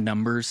look at their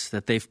numbers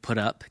that they've put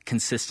up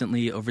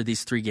consistently over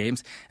these 3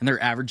 games, and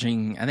they're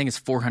averaging, I think it's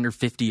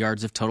 450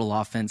 yards of total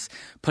offense,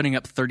 putting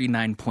up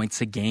 39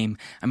 points a game.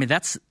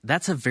 That's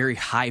a very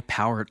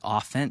high-powered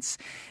offense.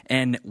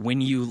 And when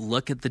you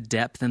look at the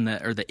depth and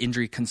the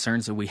injury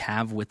concerns that we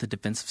have with the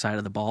defensive side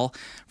of the ball,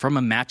 from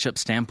a matchup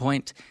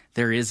standpoint,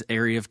 there is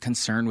area of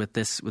concern with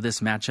this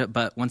matchup.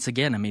 But once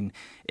again,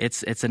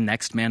 it's a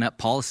next man up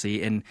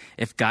policy. And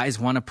if guys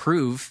want to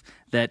prove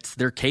that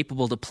they're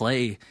capable to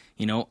play,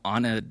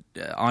 on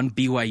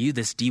BYU,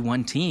 this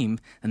D1 team,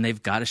 then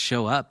they've got to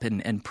show up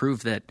and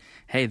prove that,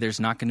 hey, there's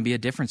not going to be a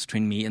difference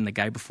between me and the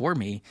guy before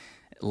me.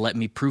 Let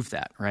me prove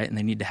that, right? And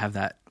they need to have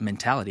that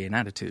mentality and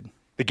attitude.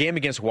 The game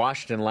against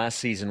Washington last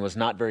season was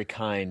not very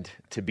kind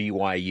to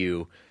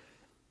BYU.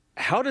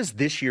 How does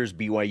this year's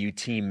BYU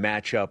team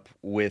match up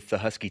with the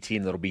Husky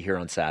team that'll be here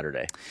on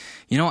Saturday?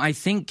 I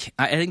think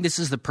this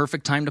is the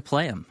perfect time to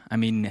play them.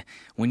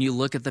 When you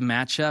look at the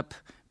matchup,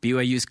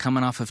 BYU's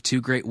coming off of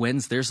 2 great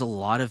wins. There's a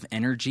lot of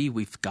energy.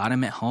 We've got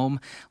them at home.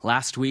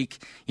 Last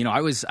week, I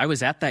was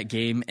at that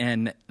game,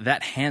 and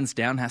that hands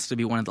down has to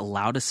be one of the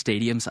loudest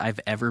stadiums I've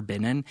ever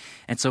been in.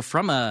 And so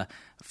from a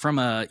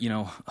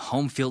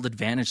home field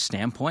advantage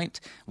standpoint,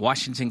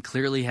 Washington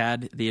clearly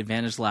had the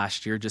advantage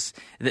last year. Just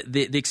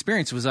the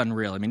experience was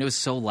unreal. It was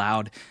so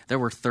loud. There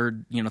were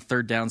third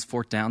downs,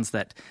 fourth downs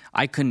that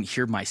I couldn't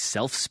hear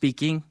myself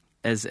speaking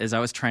as I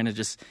was trying to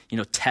just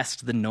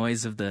test the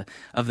noise of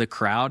the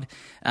crowd.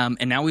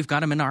 And now we've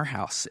got them in our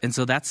house, and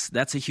so that's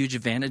a huge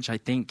advantage. I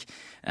think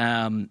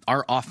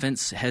our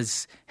offense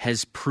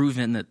has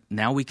proven that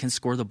now we can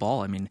score the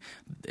ball.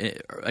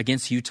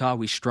 Against Utah,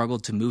 we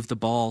struggled to move the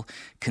ball,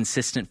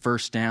 consistent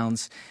first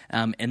downs,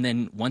 and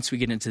then once we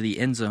get into the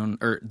end zone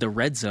or the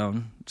red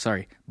zone,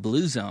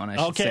 blue zone,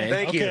 I should say.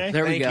 Thank you.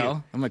 There we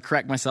go. I'm going to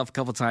correct myself a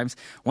couple times.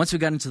 Once we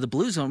got into the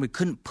blue zone, we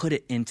couldn't put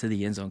it into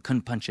the end zone,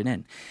 couldn't punch it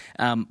in.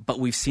 But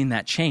we've seen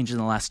that change in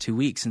the last 2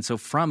 weeks. And so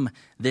from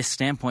this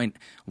standpoint,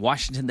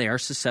 Washington, they are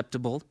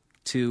susceptible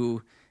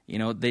to,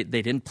 they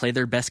didn't play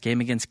their best game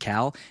against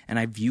Cal. And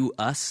I view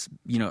us,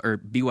 or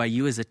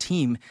BYU as a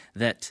team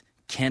that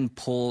can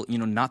pull,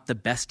 not the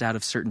best out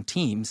of certain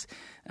teams.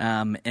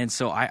 And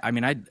so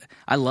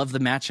I love the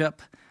matchup.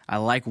 I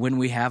like when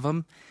we have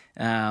them.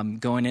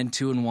 Going in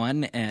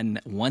 2-1, and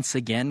once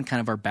again,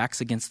 kind of our backs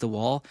against the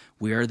wall.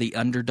 We are the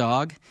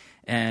underdog,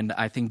 and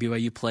I think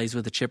BYU plays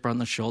with a chip on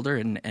the shoulder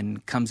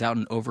and comes out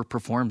and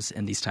overperforms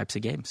in these types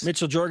of games.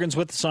 Mitchell Juergens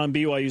with us on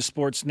BYU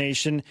Sports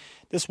Nation.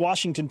 This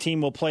Washington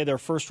team will play their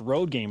first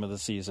road game of the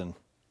season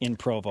in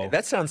Provo.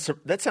 That sounds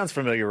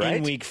familiar, right?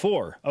 In week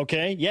 4,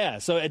 okay? Yeah,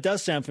 so it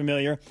does sound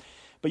familiar.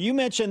 But you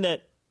mentioned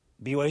that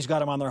BYU's got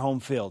them on their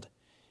home field.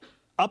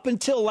 Up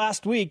until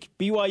last week,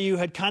 BYU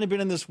had kind of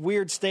been in this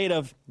weird state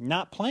of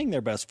not playing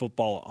their best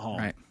football at home.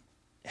 Right.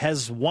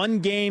 Has one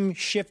game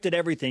shifted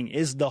everything?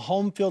 Is the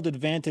home field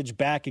advantage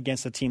back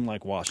against a team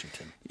like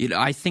Washington?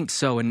 I think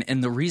so.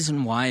 And the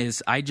reason why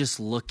is I just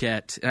look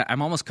at –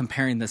 I'm almost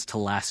comparing this to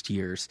last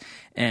year's.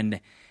 And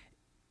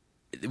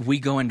we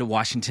go into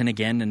Washington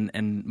again,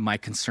 and my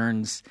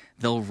concerns,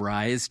 they'll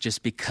rise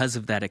just because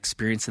of that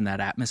experience and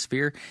that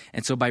atmosphere.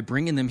 And so by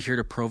bringing them here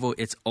to Provo,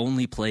 it's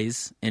only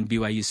plays in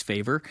BYU's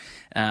favor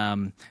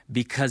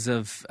because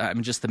of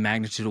just the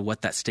magnitude of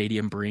what that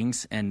stadium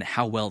brings and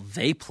how well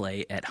they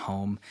play at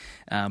home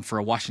for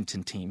a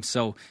Washington team.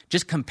 So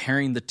just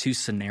comparing the 2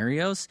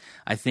 scenarios,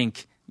 I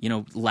think,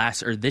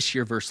 this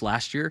year versus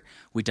last year,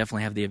 we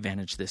definitely have the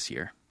advantage this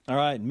year. All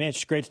right,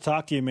 Mitch, great to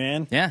talk to you,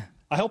 man. Yeah.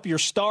 I hope you're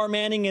star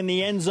manning in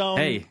the end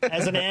zone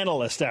as an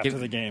analyst after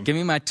the game. Give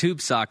me my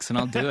tube socks and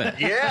I'll do it.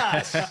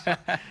 Yes.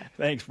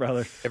 Thanks,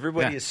 brother.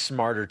 Everybody is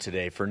smarter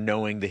today for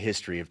knowing the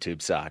history of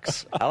tube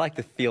socks. I like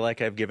to feel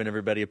like I've given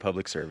everybody a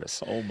public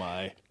service. Oh,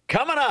 my.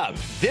 Coming up,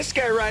 this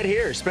guy right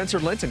here, Spencer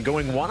Linton,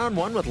 going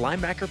one-on-one with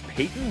linebacker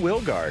Peyton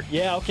Wilgard.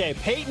 Yeah, okay.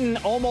 Peyton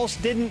almost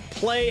didn't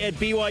play at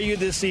BYU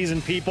this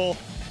season, people.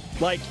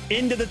 Like,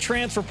 into the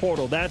transfer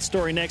portal. That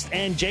story next.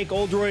 And Jake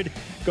Oldroyd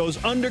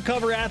goes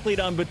undercover athlete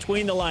on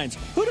Between the Lines.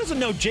 Who doesn't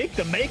know Jake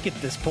the Make at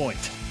this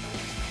point?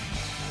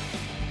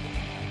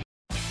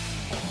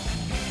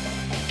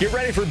 Get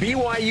ready for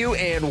BYU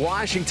and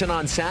Washington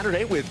on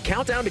Saturday with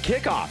Countdown to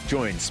Kickoff.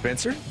 Join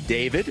Spencer,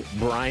 David,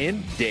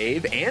 Brian,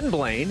 Dave, and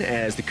Blaine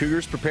as the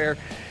Cougars prepare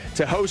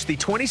to host the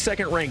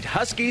 22nd ranked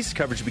Huskies.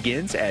 Coverage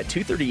begins at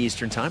 2:30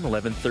 Eastern Time,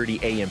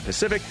 11:30 a.m.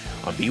 Pacific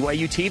on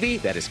BYU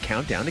TV. That is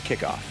Countdown to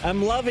Kickoff.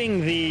 I'm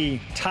loving the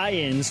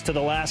tie-ins to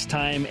the last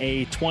time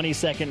a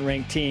 22nd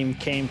ranked team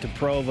came to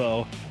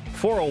Provo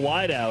for a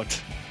wideout.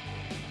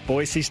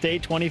 Boise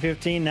State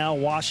 2015, now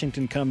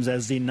Washington comes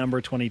as the number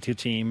 22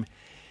 team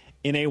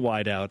in a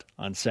wideout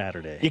on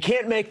Saturday. You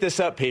can't make this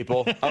up,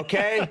 people,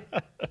 okay?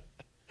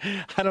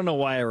 I don't know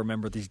why I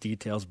remember these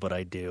details, but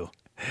I do.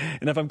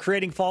 And if I'm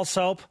creating false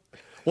hope,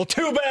 well,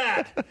 too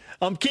bad.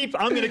 I'm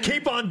going to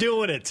keep on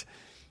doing it.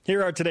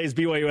 Here are today's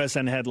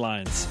BYUSN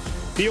headlines.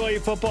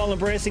 BYU football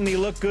embracing the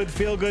look good,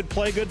 feel good,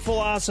 play good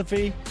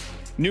philosophy.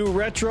 New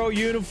retro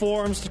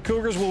uniforms. The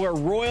Cougars will wear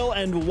royal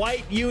and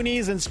white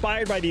unis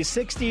inspired by the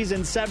 60s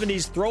and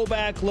 70s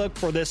throwback look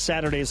for this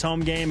Saturday's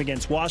home game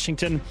against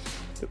Washington.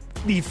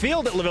 The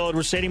field at LaVell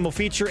Edwards Stadium will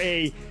feature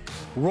a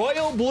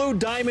royal blue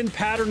diamond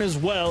pattern as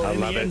well in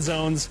the end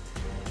zones.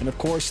 And, of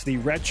course, the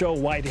retro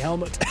white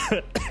helmet.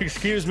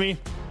 Excuse me.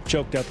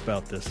 Choked up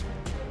about this.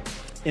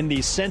 In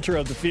the center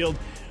of the field,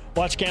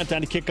 watch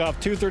Countdown to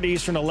Kickoff, 2:30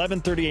 Eastern,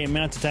 11:30 a.m.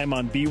 Mountain Time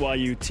on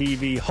BYU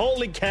TV.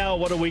 Holy cow,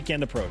 what a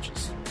weekend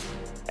approaches.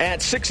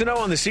 At 6-0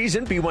 on the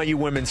season, BYU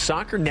women's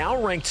soccer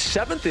now ranked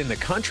 7th in the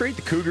country.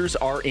 The Cougars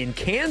are in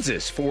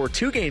Kansas for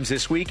 2 games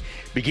this week,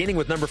 beginning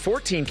with number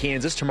 14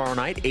 Kansas tomorrow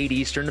night, 8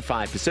 Eastern to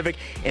 5 Pacific,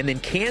 and then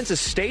Kansas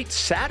State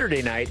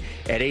Saturday night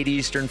at 8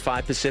 Eastern,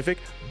 5 Pacific,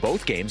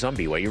 both games on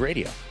BYU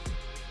Radio.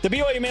 The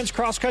BYU men's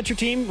cross-country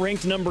team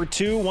ranked number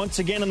 2 once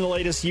again in the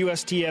latest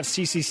USTF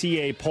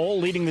CCCA poll.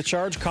 Leading the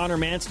charge, Connor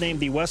Mance named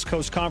the West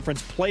Coast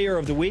Conference Player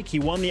of the Week. He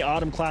won the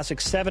Autumn Classic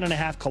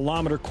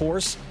 7.5-kilometer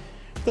course.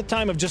 The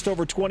time of just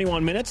over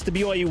 21 minutes, the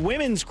BYU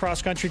women's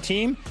cross-country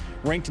team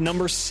ranked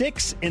number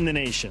 6 in the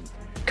nation.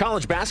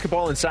 College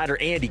basketball insider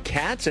Andy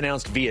Katz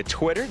announced via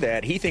Twitter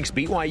that he thinks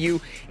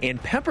BYU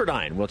and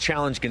Pepperdine will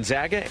challenge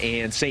Gonzaga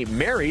and St.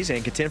 Mary's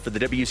and contend for the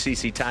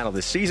WCC title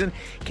this season.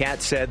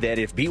 Katz said that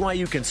if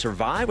BYU can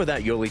survive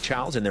without Yoli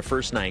Childs in their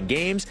first 9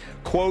 games,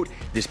 quote,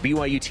 this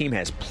BYU team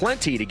has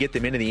plenty to get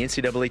them into the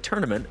NCAA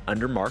tournament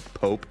under Mark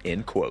Pope,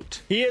 end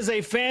quote. He is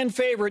a fan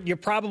favorite. You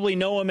probably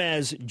know him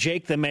as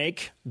Jake the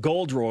Make,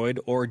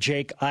 Goldroyd, or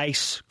Jake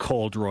Ice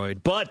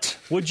Coldroyd. But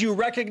would you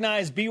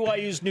recognize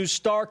BYU's new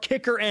star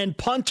kicker and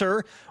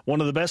punter, one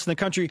of the best in the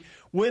country,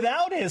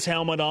 without his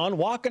helmet on,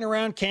 walking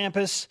around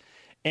campus,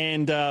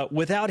 and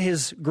without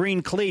his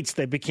green cleats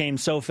that became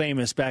so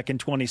famous back in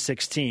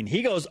 2016?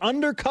 He goes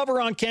undercover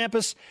on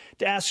campus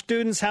to ask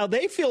students how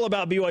they feel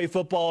about BYU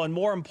football and,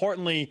 more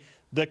importantly,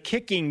 the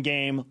kicking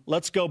game.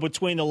 Let's go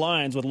Between the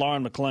Lines with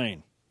Lauren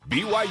McLean.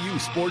 BYU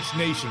Sports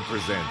Nation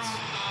presents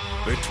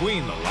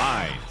Between the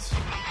Lines.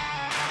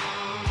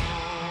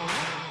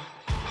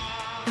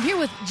 I'm here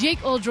with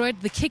Jake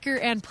Oldroyd, the kicker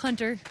and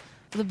punter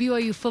of the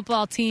BYU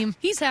football team.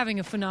 He's having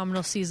a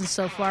phenomenal season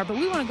so far, but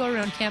we want to go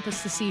around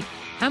campus to see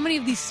how many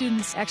of these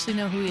students actually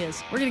know who he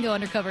is. We're going to go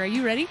undercover. Are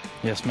you ready?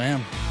 Yes, ma'am.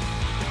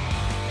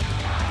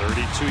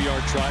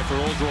 32-yard try for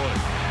Oldroyd.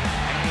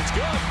 And it's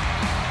good.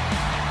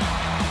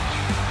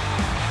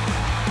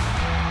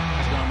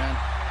 How's it going, man?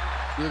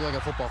 You look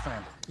like a football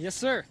fan. Yes,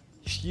 sir.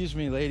 Excuse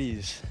me,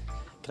 ladies.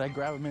 Could I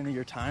grab a minute of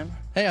your time?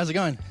 Hey, how's it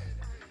going?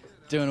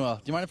 Doing well.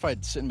 Do you mind if I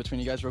sit in between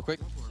you guys real quick?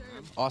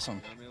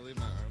 Awesome.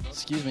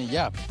 Excuse me.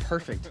 Yeah,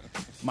 perfect.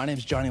 My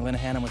name's Johnny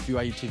Linehan. I'm with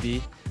BYU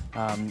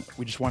TV.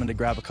 We just wanted to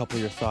grab a couple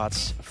of your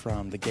thoughts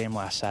from the game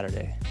last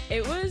Saturday.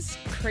 It was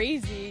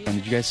crazy. And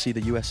did you guys see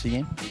the USC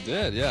game? We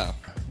did, yeah.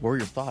 What were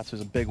your thoughts? It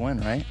was a big win,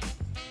 right?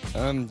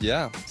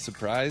 Yeah,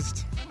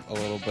 surprised a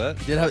little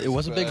bit. It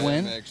was a big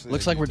win.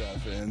 Looks like we're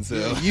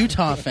a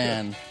Utah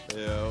fan.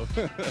 Yeah.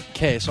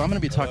 Okay, so I'm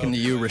going to be talking to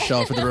you,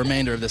 Rochelle, for the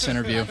remainder of this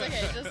interview.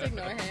 Okay, just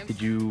ignore him.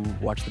 Did you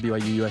watch the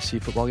BYU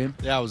USC football game?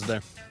 Yeah, I was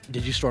there.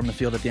 Did you storm the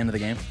field at the end of the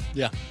game?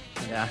 Yeah.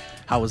 Yeah.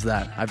 How was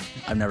that?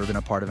 I've never been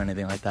a part of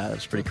anything like that. It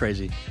was pretty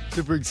crazy.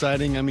 Super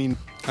exciting. I mean,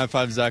 high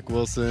five Zach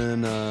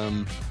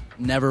Wilson.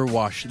 Never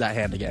wash that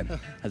hand again.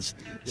 That's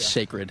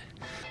sacred.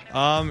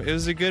 It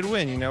was a good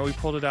win. You know, we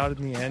pulled it out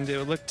in the end.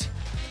 It looked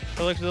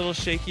a little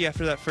shaky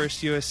after that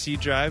first USC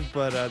drive,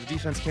 but the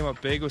defense came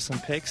up big with some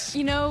picks.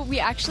 You know, we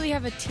actually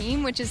have a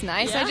team, which is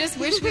nice. Yeah. I just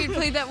wish we'd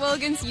played that well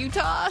against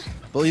Utah.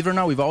 Believe it or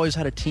not, we've always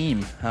had a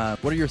team.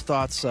 What are your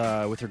thoughts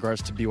with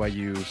regards to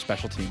BYU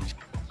special teams?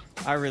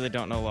 I really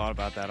don't know a lot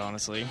about that,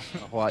 honestly.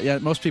 Well, yeah,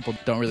 most people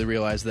don't really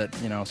realize that,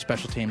 you know,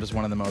 special teams is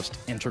one of the most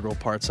integral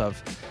parts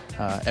of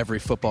every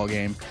football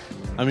game.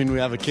 I mean, we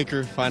have a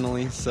kicker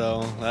finally,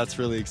 so that's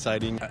really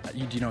exciting.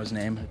 Do you know his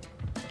name?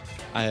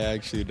 I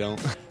actually don't.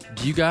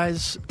 Do you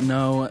guys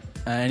know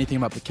anything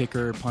about the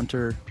kicker,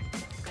 punter?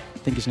 I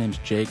think his name's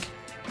Jake.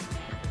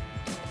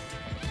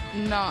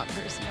 Not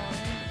personally.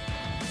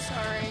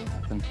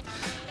 Sorry.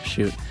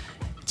 Shoot.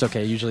 It's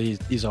okay. Usually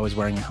he's always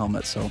wearing a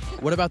helmet. So,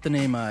 what about the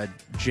name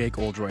Jake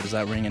Oldroyd? Does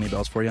that ring any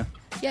bells for you?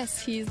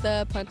 Yes, he's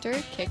the punter,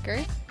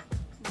 kicker.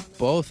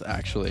 Both,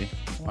 actually.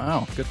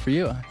 Wow, good for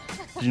you.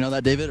 Did you know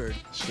that, David? Or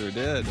Sure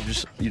did.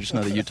 you just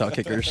know the Utah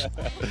kickers?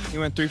 He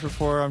went 3 for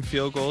 4 on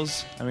field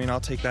goals. I mean,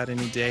 I'll take that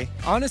any day.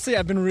 Honestly,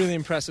 I've been really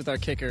impressed with our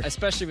kicker,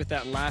 especially with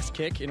that last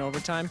kick in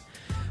overtime.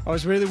 I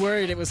was really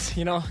worried it was,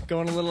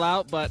 going a little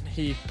out, but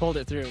he pulled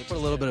it through. Put a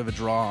little bit of a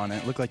draw on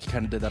it. Looked like you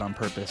kind of did that on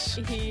purpose.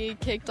 He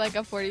kicked like a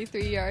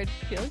 43-yard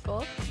field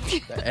goal.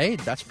 Hey,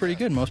 that's pretty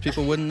good. Most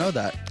people wouldn't know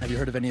that. Have you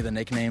heard of any of the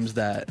nicknames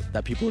that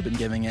people have been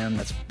giving him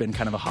that's been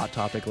kind of a hot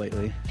topic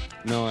lately?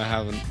 No, I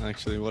haven't,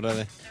 actually. What are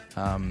they?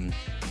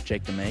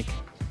 Jake the Make,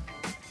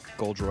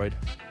 Goldroyd,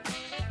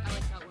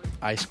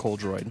 Ice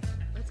Coldroyd.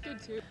 That's good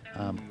too.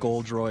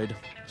 Goldroyd,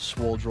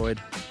 Swoldroyd,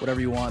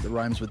 whatever you want that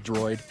rhymes with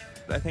droid.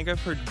 I think I've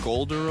heard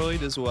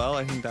Golderoid as well.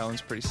 I think that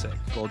one's pretty sick.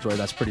 Goldroyd,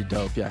 that's pretty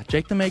dope, yeah.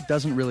 Jake the Make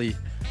doesn't really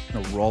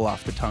roll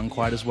off the tongue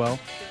quite as well.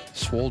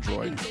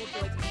 Swoldroyd.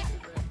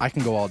 I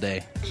can go all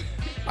day.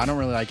 I don't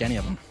really like any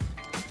of them.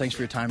 Thanks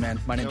for your time, man.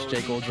 My name's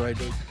Jake Oldroyd.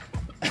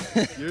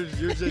 You're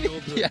Jake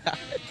Oldroyd. Yeah.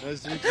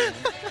 Nice to meet you.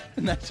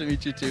 Nice to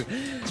meet you, too.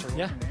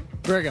 Yeah.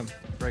 Brigham.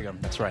 Brigham,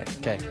 that's right.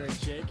 Okay.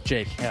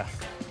 Jake, yeah.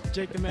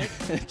 Jake the Make.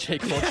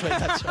 Jake Oldroyd,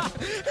 that's right.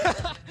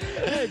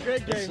 Hey,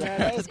 great game, man.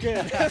 That was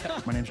good.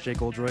 My name's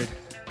Jake Oldroyd.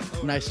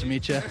 Nice to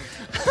meet you. Yeah,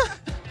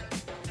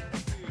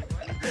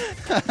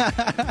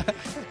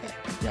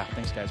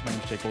 thanks, guys. My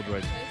name's Jake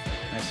Oldroyd.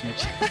 Nice to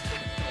meet you.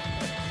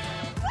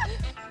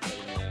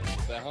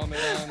 Put that helmet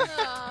on.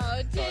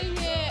 Oh, dang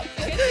it.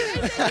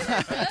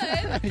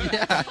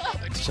 Yeah.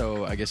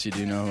 So I guess you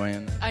do know who I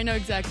am. I know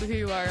exactly who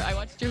you are. I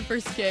watched your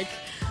first kick.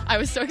 I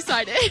was so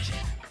excited.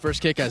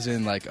 First kick as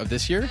in, of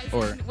this year?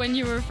 Or When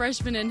you were a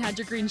freshman and had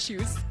your green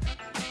shoes.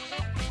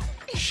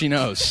 she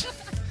knows.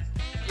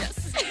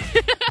 Yes.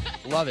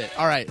 Love it.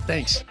 All right,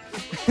 thanks.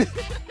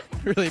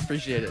 Really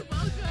appreciate it.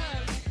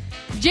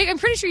 Jake, I'm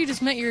pretty sure you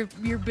just met your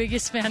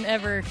biggest fan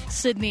ever,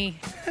 Sydney.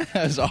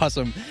 That was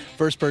awesome.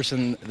 First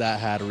person that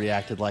had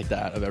reacted like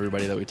that of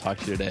everybody that we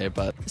talked to today.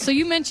 But So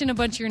you mentioned a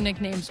bunch of your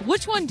nicknames.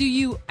 Which one do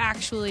you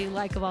actually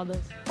like of all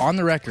those? on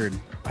the record,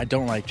 I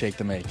don't like Jake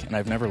the Make, and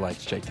I've never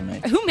liked Jake the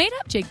Make. Who made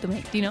up Jake the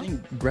Make? Do you know? I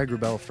think Greg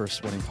Wrubell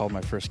first, when he called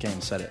my first game,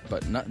 said it.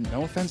 But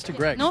no offense to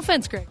Greg. No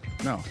offense, Greg.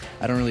 No.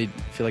 I don't really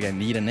feel like I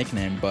need a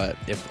nickname, but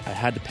if I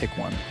had to pick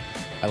one,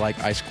 I like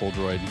Ice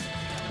Coldroyd.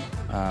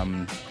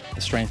 The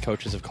strength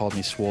coaches have called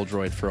me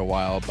Swoldroyd for a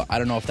while, but I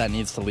don't know if that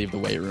needs to leave the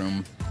weight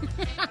room.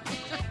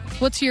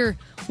 What's your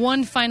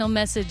one final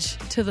message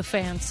to the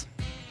fans?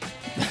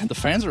 The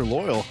fans are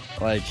loyal.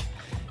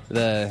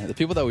 The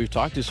people that we've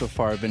talked to so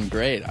far have been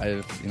great.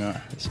 I've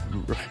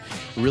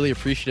really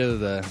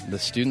appreciative of the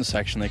student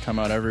section. They come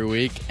out every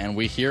week and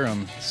we hear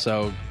them.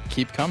 So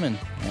keep coming,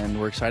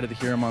 and we're excited to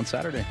hear them on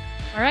Saturday.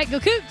 All right, go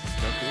Cougs.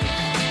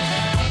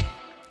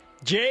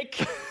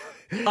 Jake,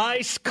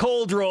 Ice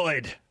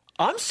Coldroyd.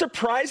 I'm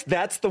surprised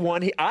that's the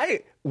one.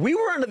 We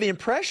were under the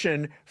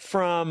impression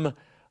from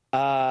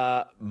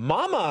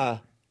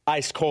Mama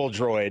Ice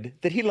Coldroyd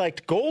that he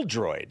liked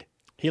Goldroyd.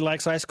 He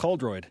likes Ice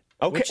Coldroyd,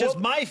 which is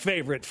my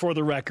favorite, for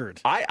the record.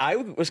 I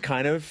was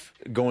kind of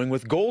going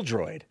with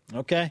Goldroyd.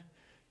 Okay.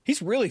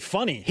 He's really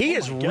funny. He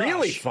is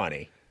really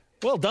funny.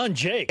 Well done,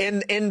 Jake.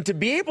 And to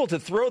be able to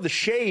throw the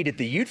shade at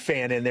the Ute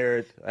fan in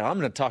there, I'm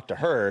going to talk to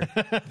her.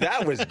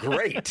 That was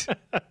great.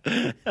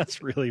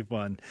 That's really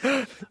fun.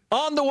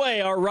 On the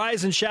way, our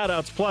Rise and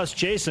Shoutouts plus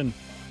Jason,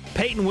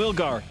 Peyton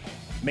Wilgar.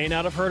 May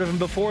not have heard of him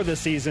before this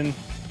season.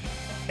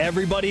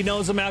 Everybody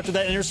knows him after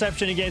that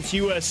interception against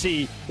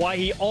USC. Why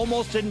he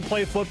almost didn't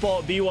play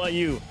football at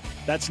BYU.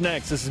 That's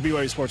next. This is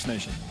BYU Sports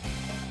Nation.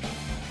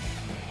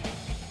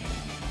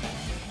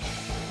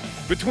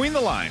 Between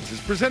the Lines is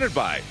presented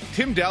by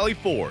Tim Daly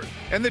Ford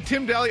and the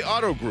Tim Daly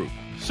Auto Group,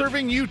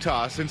 serving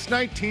Utah since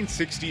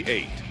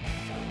 1968.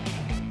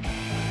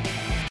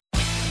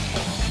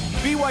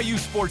 BYU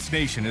Sports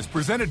Nation is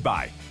presented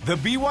by The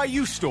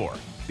BYU Store,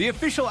 the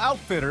official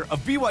outfitter of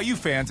BYU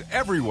fans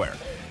everywhere.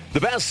 The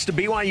best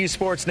BYU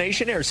Sports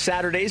Nation airs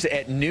Saturdays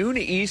at noon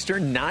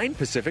Eastern, 9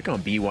 Pacific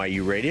on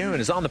BYU Radio, and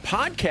is on the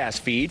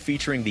podcast feed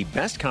featuring the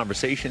best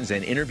conversations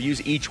and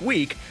interviews each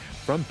week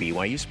from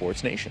BYU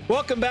Sports Nation.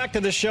 Welcome back to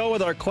the show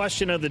with our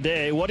question of the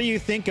day. What do you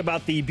think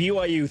about the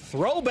BYU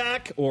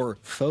throwback or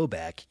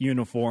faux-back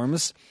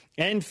uniforms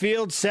and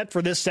field set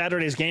for this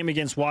Saturday's game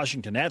against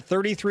Washington? At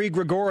 33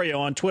 Gregorio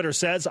on Twitter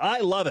says, I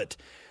love it.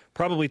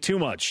 Probably too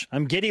much.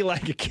 I'm giddy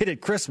like a kid at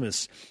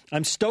Christmas.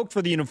 I'm stoked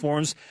for the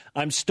uniforms.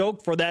 I'm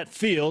stoked for that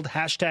field.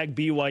 Hashtag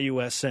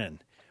BYUSN.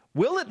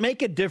 Will it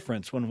make a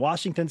difference when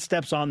Washington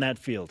steps on that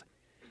field?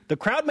 The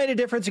crowd made a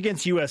difference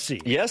against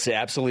USC. Yes, it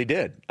absolutely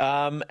did.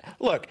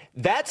 Look,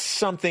 that's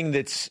something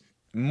that's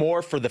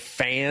more for the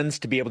fans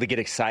to be able to get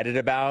excited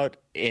about.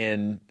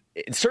 And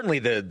certainly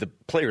the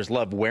players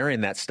love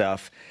wearing that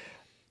stuff.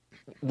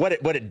 what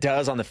it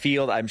does on the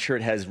field, I'm sure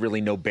it has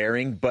really no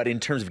bearing. But in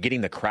terms of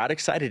getting the crowd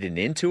excited and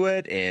into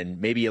it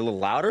and maybe a little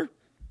louder,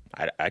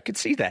 I could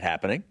see that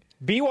happening.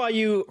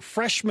 BYU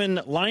freshman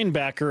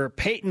linebacker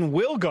Peyton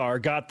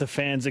Wilgar got the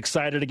fans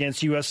excited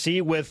against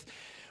USC with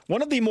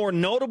one of the more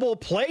notable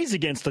plays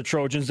against the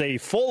Trojans, a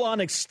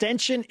full-on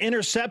extension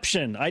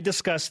interception. I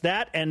discussed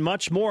that and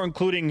much more,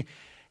 including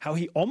how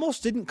he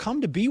almost didn't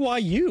come to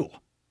BYU.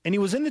 And he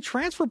was in the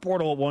transfer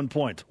portal at one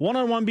point.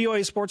 One-on-one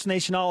BYU Sports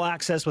Nation All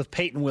Access with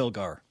Peyton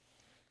Wilgar.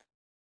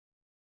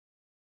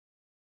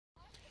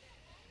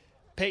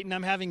 Peyton,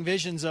 I'm having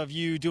visions of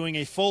you doing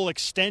a full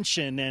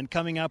extension and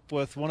coming up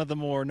with one of the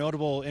more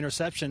notable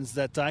interceptions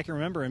that I can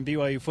remember in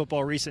BYU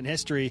football recent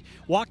history.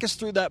 Walk us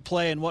through that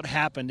play and what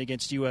happened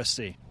against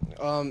USC.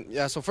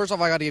 So first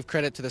off, I got to give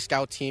credit to the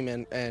scout team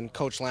and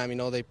Coach Lamb.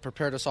 They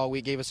prepared us all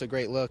week, gave us a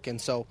great look, and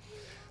so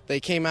they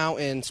came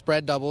out in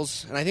spread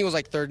doubles, and I think it was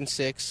like 3rd and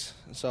 6.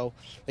 So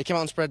they came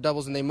out in spread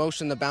doubles, and they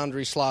motioned the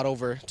boundary slot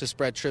over to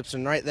spread trips,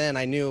 and right then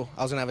I knew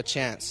I was going to have a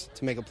chance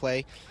to make a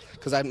play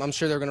because I'm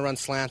sure they were going to run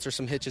slants or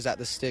some hitches at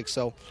the stick.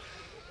 So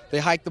they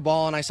hiked the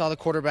ball, and I saw the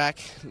quarterback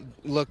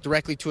look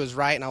directly to his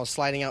right, and I was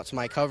sliding out to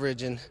my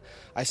coverage, and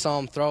I saw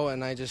him throw,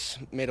 and I just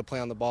made a play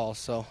on the ball.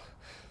 So,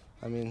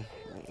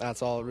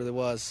 that's all it really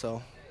was.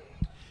 So,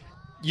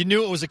 you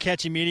knew it was a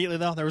catch immediately,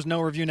 though? There was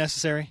no review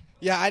necessary?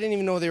 Yeah, I didn't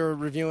even know they were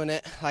reviewing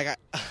it. I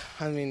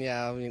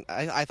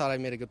thought I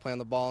made a good play on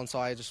the ball, and so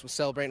I just was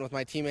celebrating with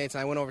my teammates,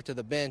 and I went over to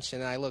the bench,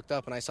 and I looked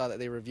up, and I saw that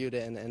they reviewed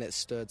it, and it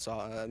stood,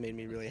 so that made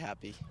me really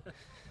happy.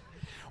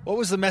 What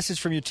was the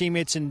message from your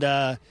teammates and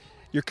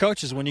your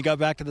coaches when you got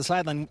back to the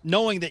sideline,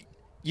 knowing that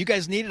you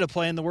guys needed a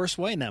play in the worst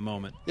way in that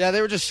moment? Yeah,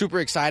 they were just super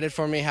excited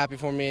for me, happy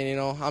for me,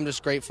 and, I'm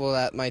just grateful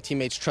that my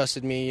teammates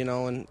trusted me,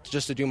 and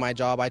just to do my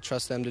job, I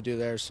trust them to do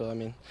theirs,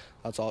 so,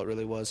 that's all it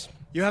really was.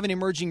 You have an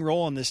emerging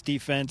role in this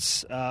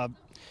defense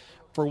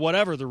for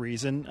whatever the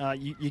reason.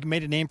 You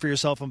made a name for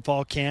yourself in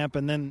fall camp,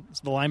 and then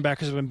the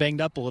linebackers have been banged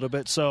up a little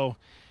bit. So,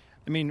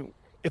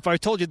 if I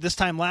told you this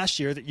time last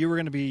year that you were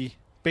going to be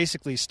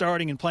basically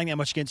starting and playing that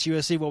much against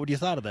USC, what would you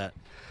have thought of that?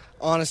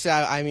 Honestly,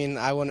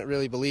 I wouldn't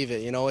really believe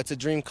it. It's a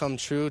dream come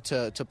true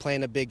to play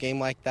in a big game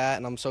like that,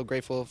 and I'm so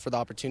grateful for the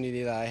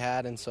opportunity that I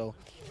had. And so,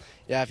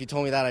 yeah, if you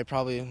told me that, I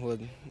probably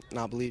would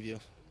not believe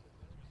you.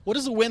 What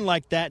does a win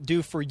like that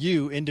do for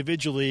you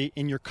individually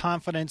in your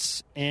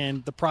confidence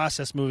and the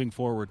process moving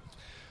forward?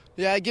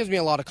 Yeah, it gives me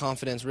a lot of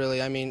confidence, really.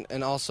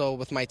 And also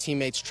with my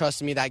teammates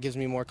trusting me, that gives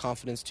me more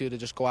confidence, too, to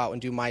just go out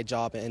and do my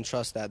job and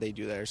trust that they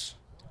do theirs.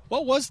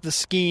 What was the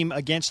scheme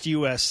against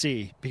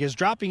USC? Because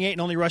dropping 8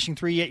 and only rushing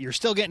 3, yet you're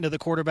still getting to the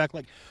quarterback.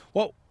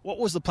 What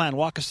was the plan?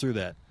 Walk us through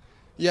that.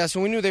 Yeah,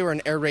 so we knew they were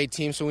an air raid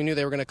team, so we knew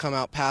they were going to come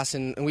out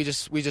passing, and we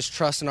just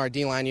trust in our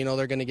D-line.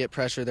 They're going to get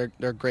pressure.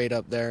 They're great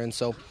up there, and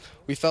so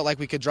we felt like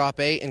we could drop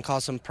 8 and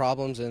cause some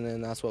problems, and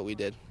then that's what we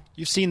did.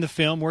 You've seen the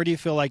film. Where do you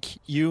feel like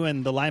you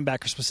and the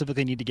linebacker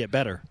specifically need to get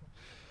better?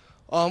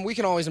 We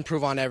can always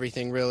improve on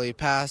everything, really.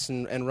 Pass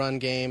and run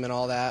game and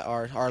all that.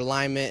 Our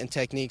alignment and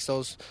techniques,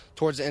 those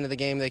towards the end of the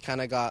game, they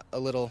kind of got a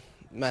little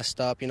messed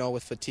up,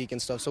 with fatigue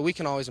and stuff. So we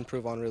can always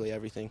improve on really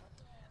everything.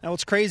 Now,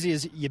 what's crazy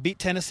is you beat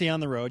Tennessee on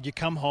the road, you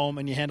come home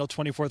and you handle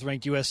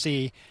 24th-ranked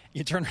USC,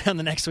 you turn around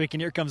the next week and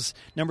here comes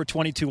number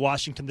 22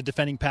 Washington, the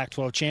defending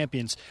Pac-12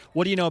 champions.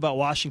 What do you know about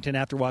Washington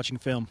after watching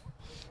film?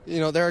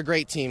 They're a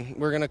great team.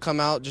 We're going to come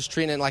out just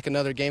treating it like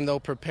another game, though,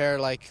 prepare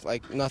like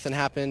nothing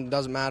happened.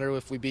 Doesn't matter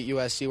if we beat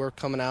USC, we're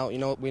coming out.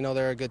 We know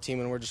they're a good team,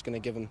 and we're just going to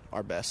give them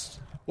our best.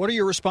 What are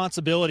your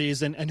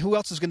responsibilities, and who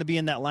else is going to be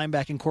in that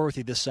linebacking core with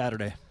you this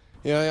Saturday?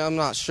 I'm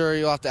not sure.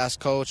 You'll have to ask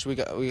Coach. We're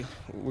going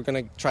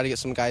to try to get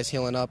some guys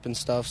healing up and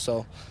stuff.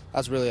 So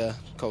that's really a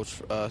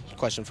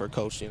question for a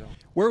coach.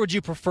 Where would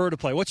you prefer to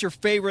play? What's your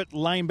favorite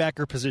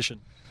linebacker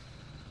position?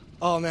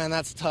 Oh man,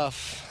 that's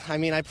tough.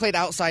 I played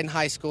outside in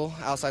high school,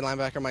 outside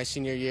linebacker my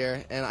senior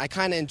year, and I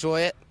kind of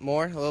enjoy it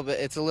more a little bit.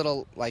 It's a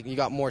little like you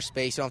got more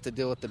space. You don't have to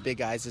deal with the big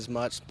guys as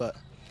much. But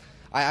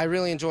I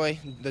really enjoy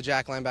the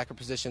jack linebacker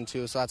position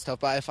too. So that's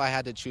tough. But if I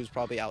had to choose,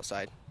 probably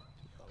outside.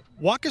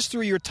 Walk us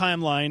through your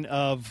timeline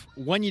of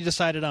when you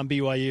decided on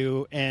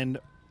BYU and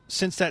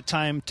since that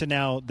time to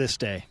now this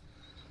day.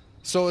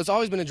 So it's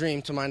always been a dream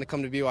of mine to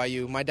come to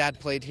BYU. My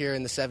dad played here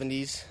in the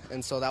 70s,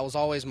 and so that was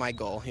always my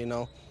goal,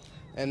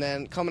 And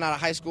then coming out of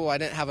high school, I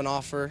didn't have an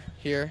offer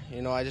here.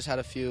 I just had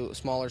a few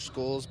smaller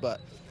schools,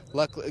 but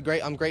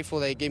luckily, I'm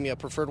grateful they gave me a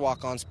preferred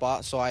walk-on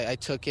spot, so I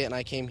took it and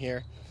I came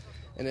here.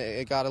 And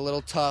it got a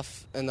little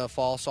tough in the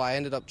fall, so I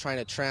ended up trying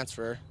to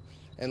transfer.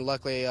 And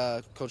luckily,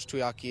 Coach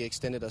Tuiaki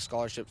extended a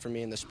scholarship for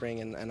me in the spring,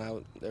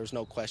 and there was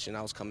no question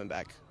I was coming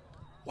back.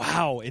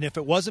 Wow. And if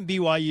it wasn't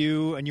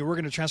BYU and you were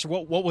going to transfer,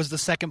 what was the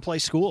second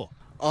place school?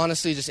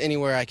 Honestly, just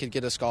anywhere I could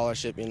get a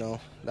scholarship,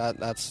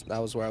 that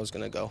was where I was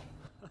going to go.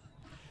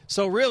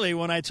 So really,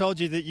 when I told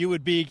you that you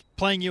would be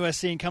playing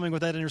USC and coming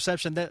with that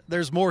interception,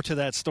 there's more to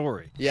that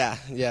story. Yeah,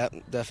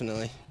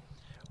 definitely.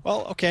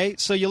 Well, okay,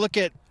 so you look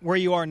at where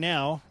you are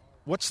now.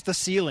 What's the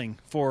ceiling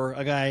for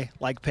a guy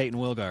like Peyton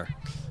Wilgar?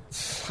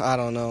 I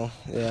don't know.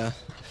 Yeah,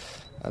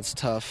 that's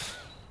tough.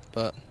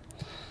 But,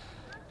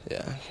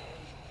 yeah.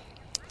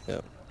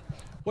 Yeah.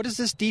 What does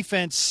this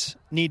defense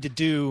need to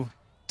do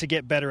to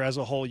get better as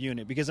a whole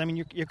unit? Because, I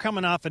mean, you're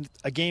coming off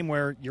a game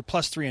where you're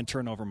 +3 in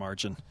turnover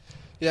margin.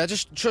 Yeah,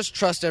 just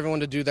trust everyone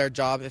to do their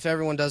job. If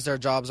everyone does their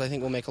jobs, I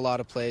think we'll make a lot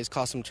of plays,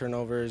 cause some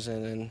turnovers,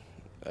 and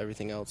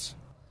everything else.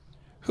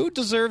 Who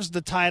deserves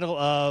the title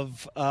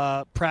of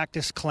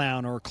practice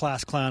clown or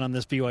class clown on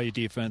this BYU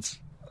defense?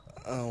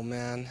 Oh,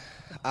 man.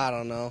 I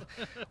don't know.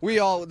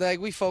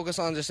 We focus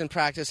on just in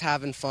practice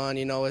having fun.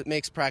 You know, it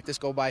makes practice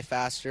go by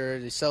faster.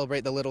 You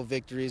celebrate the little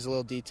victories, the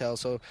little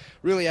details. So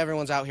really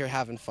everyone's out here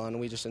having fun.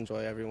 We just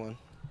enjoy everyone.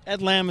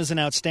 Ed Lamb is an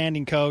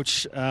outstanding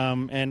coach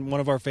and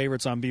one of our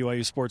favorites on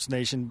BYU Sports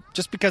Nation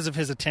just because of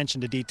his attention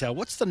to detail.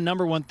 What's the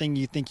number one thing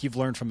you think you've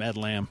learned from Ed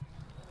Lamb?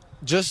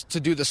 Just to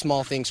do the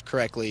small things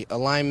correctly.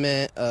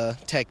 Alignment,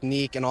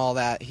 technique, and all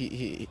that.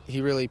 He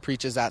really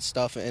preaches that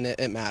stuff, and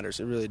it matters.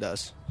 It really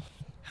does.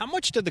 How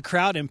much did the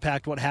crowd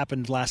impact what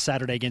happened last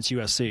Saturday against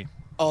USC?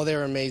 Oh, they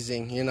were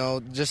amazing. You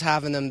know, just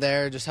having them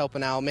there, just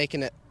helping out,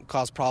 making it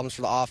cause problems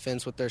for the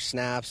offense with their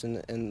snaps,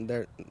 and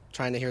they're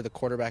trying to hear the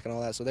quarterback and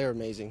all that. So they were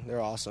amazing. They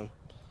were awesome.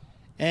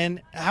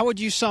 And how would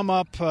you sum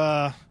up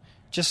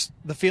just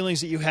the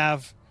feelings that you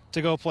have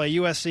to go play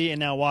USC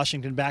and now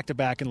Washington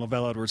back-to-back in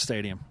LaVell Edwards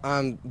Stadium?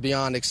 I'm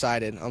beyond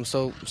excited. I'm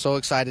so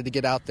excited to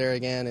get out there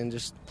again and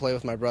just play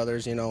with my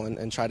brothers, you know,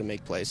 and try to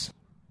make plays.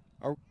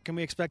 Or can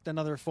we expect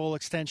another full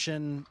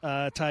extension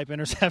type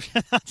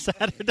interception on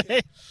Saturday?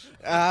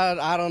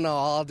 I don't know.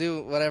 I'll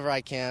do whatever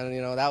I can.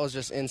 You know, that was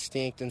just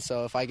instinct, and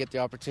so if I get the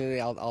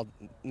opportunity, I'll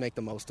make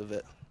the most of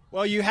it.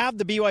 Well, you have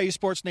the BYU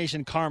Sports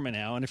Nation karma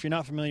now, and if you're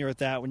not familiar with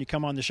that, when you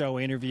come on the show,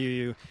 we interview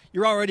you.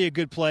 You're already a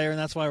good player, and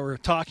that's why we're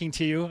talking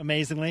to you,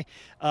 amazingly.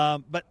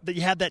 But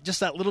you had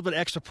that little bit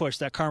extra push,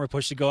 that karma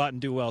push to go out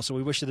and do well. So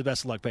we wish you the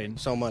best of luck, Peyton.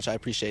 So much. I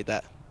appreciate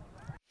that.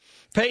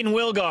 Peyton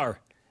Wilgar.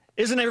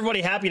 Isn't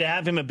everybody happy to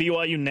have him at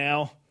BYU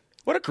now?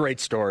 What a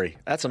great story.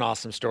 That's an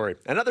awesome story.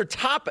 Another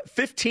top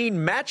 15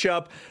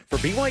 matchup for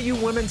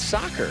BYU women's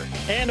soccer.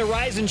 And a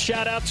rising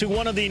shout-out to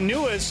one of the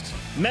newest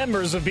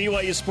members of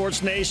BYU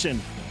Sports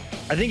Nation.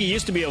 I think he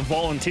used to be a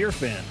volunteer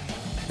fan.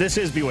 This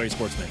is BYU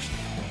Sports Nation.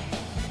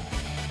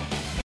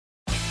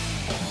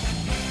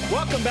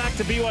 Welcome back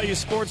to BYU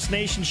Sports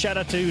Nation. Shout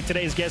out to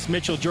today's guests,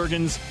 Mitchell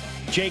Juergens,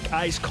 Jake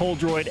Ice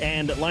Coldroyd,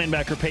 and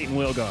linebacker Peyton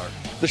Wilgar.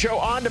 The show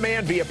on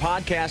demand via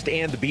podcast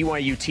and the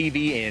BYU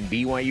TV and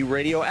BYU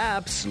radio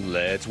apps.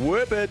 Let's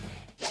whip it.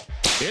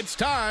 It's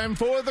time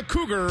for the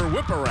Cougar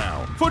Whip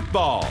Around.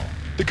 Football.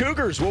 The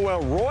Cougars will wear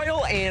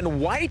royal and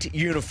white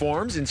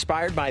uniforms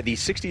inspired by the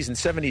 60s and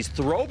 70s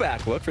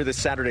throwback look for this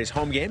Saturday's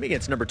home game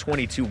against number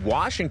 22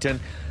 Washington.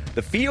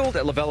 The field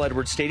at LaVell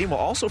Edwards Stadium will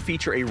also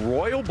feature a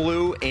royal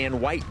blue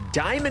and white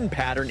diamond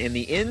pattern in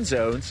the end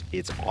zones.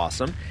 It's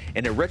awesome.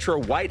 And a retro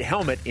white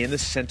helmet in the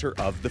center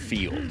of the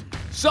field.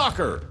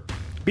 Soccer.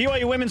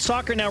 BYU women's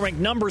soccer now ranked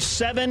number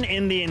 7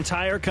 in the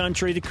entire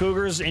country. The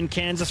Cougars in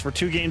Kansas for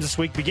 2 games this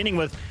week, beginning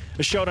with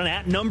a showdown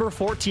at number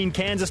 14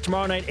 Kansas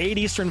tomorrow night, 8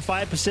 Eastern,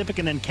 5 Pacific,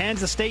 and then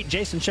Kansas State.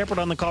 Jason Shepard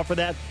on the call for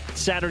that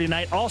Saturday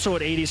night, also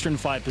at 8 Eastern,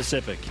 5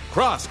 Pacific.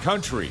 Cross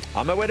country.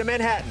 On my way to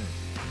Manhattan,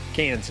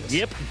 Kansas.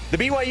 Yep. The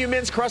BYU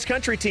men's cross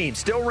country team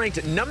still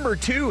ranked number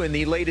 2 in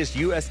the latest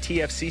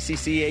USTF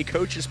CCCA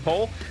coaches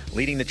poll.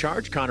 Leading the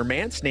charge, Connor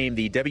Mance named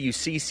the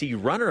WCC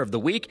Runner of the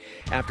Week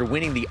after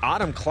winning the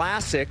Autumn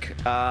Classic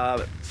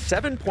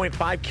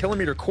 7.5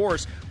 kilometer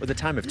course with a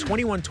time of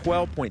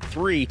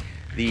 21:12.3.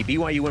 The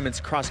BYU women's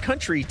cross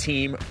country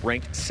team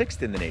ranked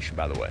 6th in the nation,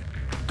 by the way.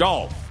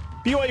 Golf.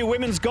 BYU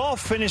women's golf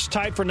finished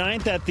tied for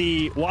 9th at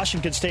the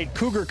Washington State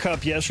Cougar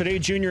Cup yesterday.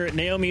 Junior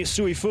Naomi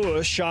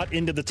Suifua shot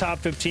into the top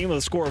 15 with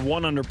a score of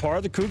 1 under par.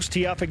 The Cougs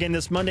tee off again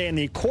this Monday in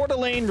the Coeur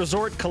d'Alene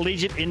Resort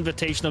Collegiate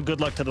Invitational. Good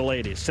luck to the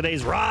ladies.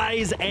 Today's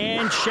Rise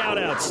and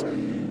Shout-Outs.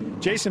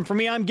 Jason, for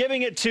me, I'm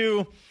giving it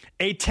to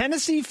a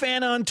Tennessee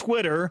fan on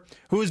Twitter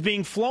who is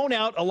being flown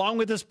out along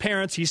with his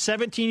parents. He's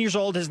 17 years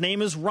old. His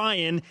name is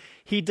Ryan.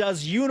 He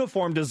does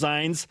uniform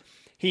designs.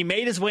 He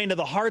made his way into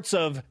the hearts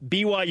of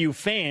BYU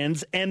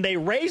fans, and they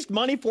raised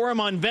money for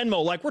him on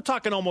Venmo. Like, we're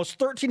talking almost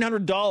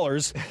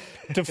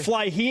 $1,300 to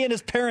fly he and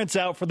his parents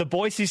out for the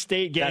Boise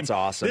State game. That's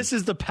awesome. This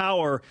is the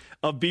power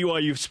of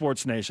BYU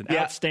Sports Nation.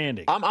 Yeah,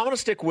 outstanding. I'm going to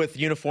stick with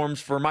uniforms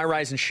for my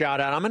rise and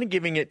shout-out. I'm going to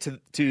giving it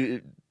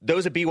to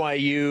those at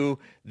BYU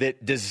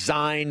that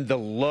designed the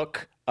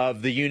look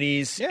of the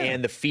unis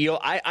and the feel.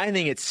 I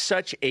think it's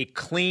such a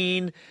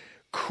clean,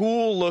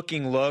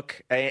 cool-looking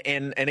look.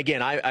 And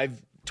again,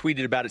 I've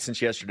tweeted about it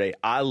since yesterday.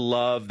 I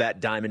love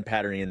that diamond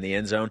patterning in the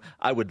end zone.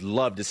 I would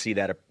love to see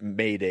that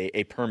made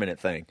a permanent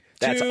thing.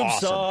 That's Tube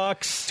awesome.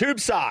 Socks. Tube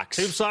socks.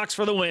 Tube socks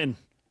for the win.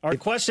 Our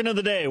question of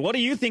the day, what do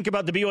you think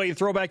about the BYU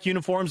throwback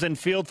uniforms and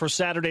field for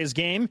Saturday's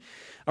game?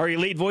 Our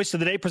elite voice of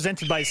the day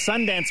presented by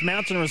Sundance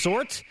Mountain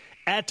Resort.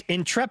 At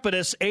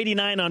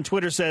Intrepidus89 on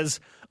Twitter says,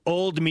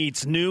 old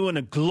meets new in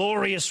a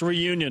glorious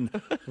reunion.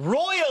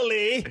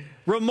 Royally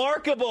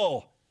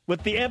remarkable.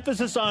 With the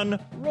emphasis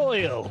on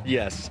royal.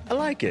 Yes, I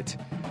like it.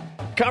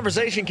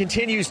 Conversation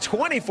continues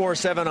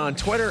 24/7 on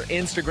Twitter,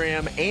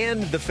 Instagram,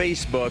 and the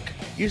Facebook.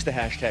 Use the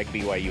hashtag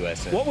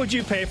BYUSN. What would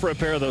you pay for a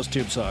pair of those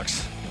tube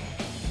socks?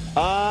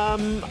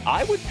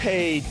 I would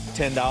pay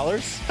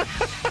 $10.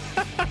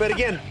 But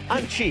again,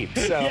 I'm cheap.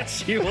 So.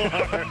 Yes, you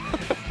are.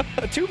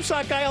 A tube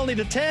sock guy only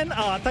to 10?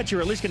 Oh, I thought you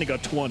were at least going to go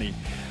 20.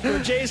 For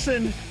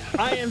Jason,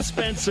 I am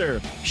Spencer.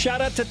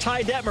 Shout out to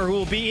Ty Detmer, who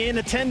will be in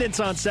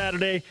attendance on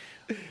Saturday.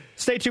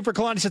 Stay tuned for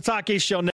Kalani Sitake's show next.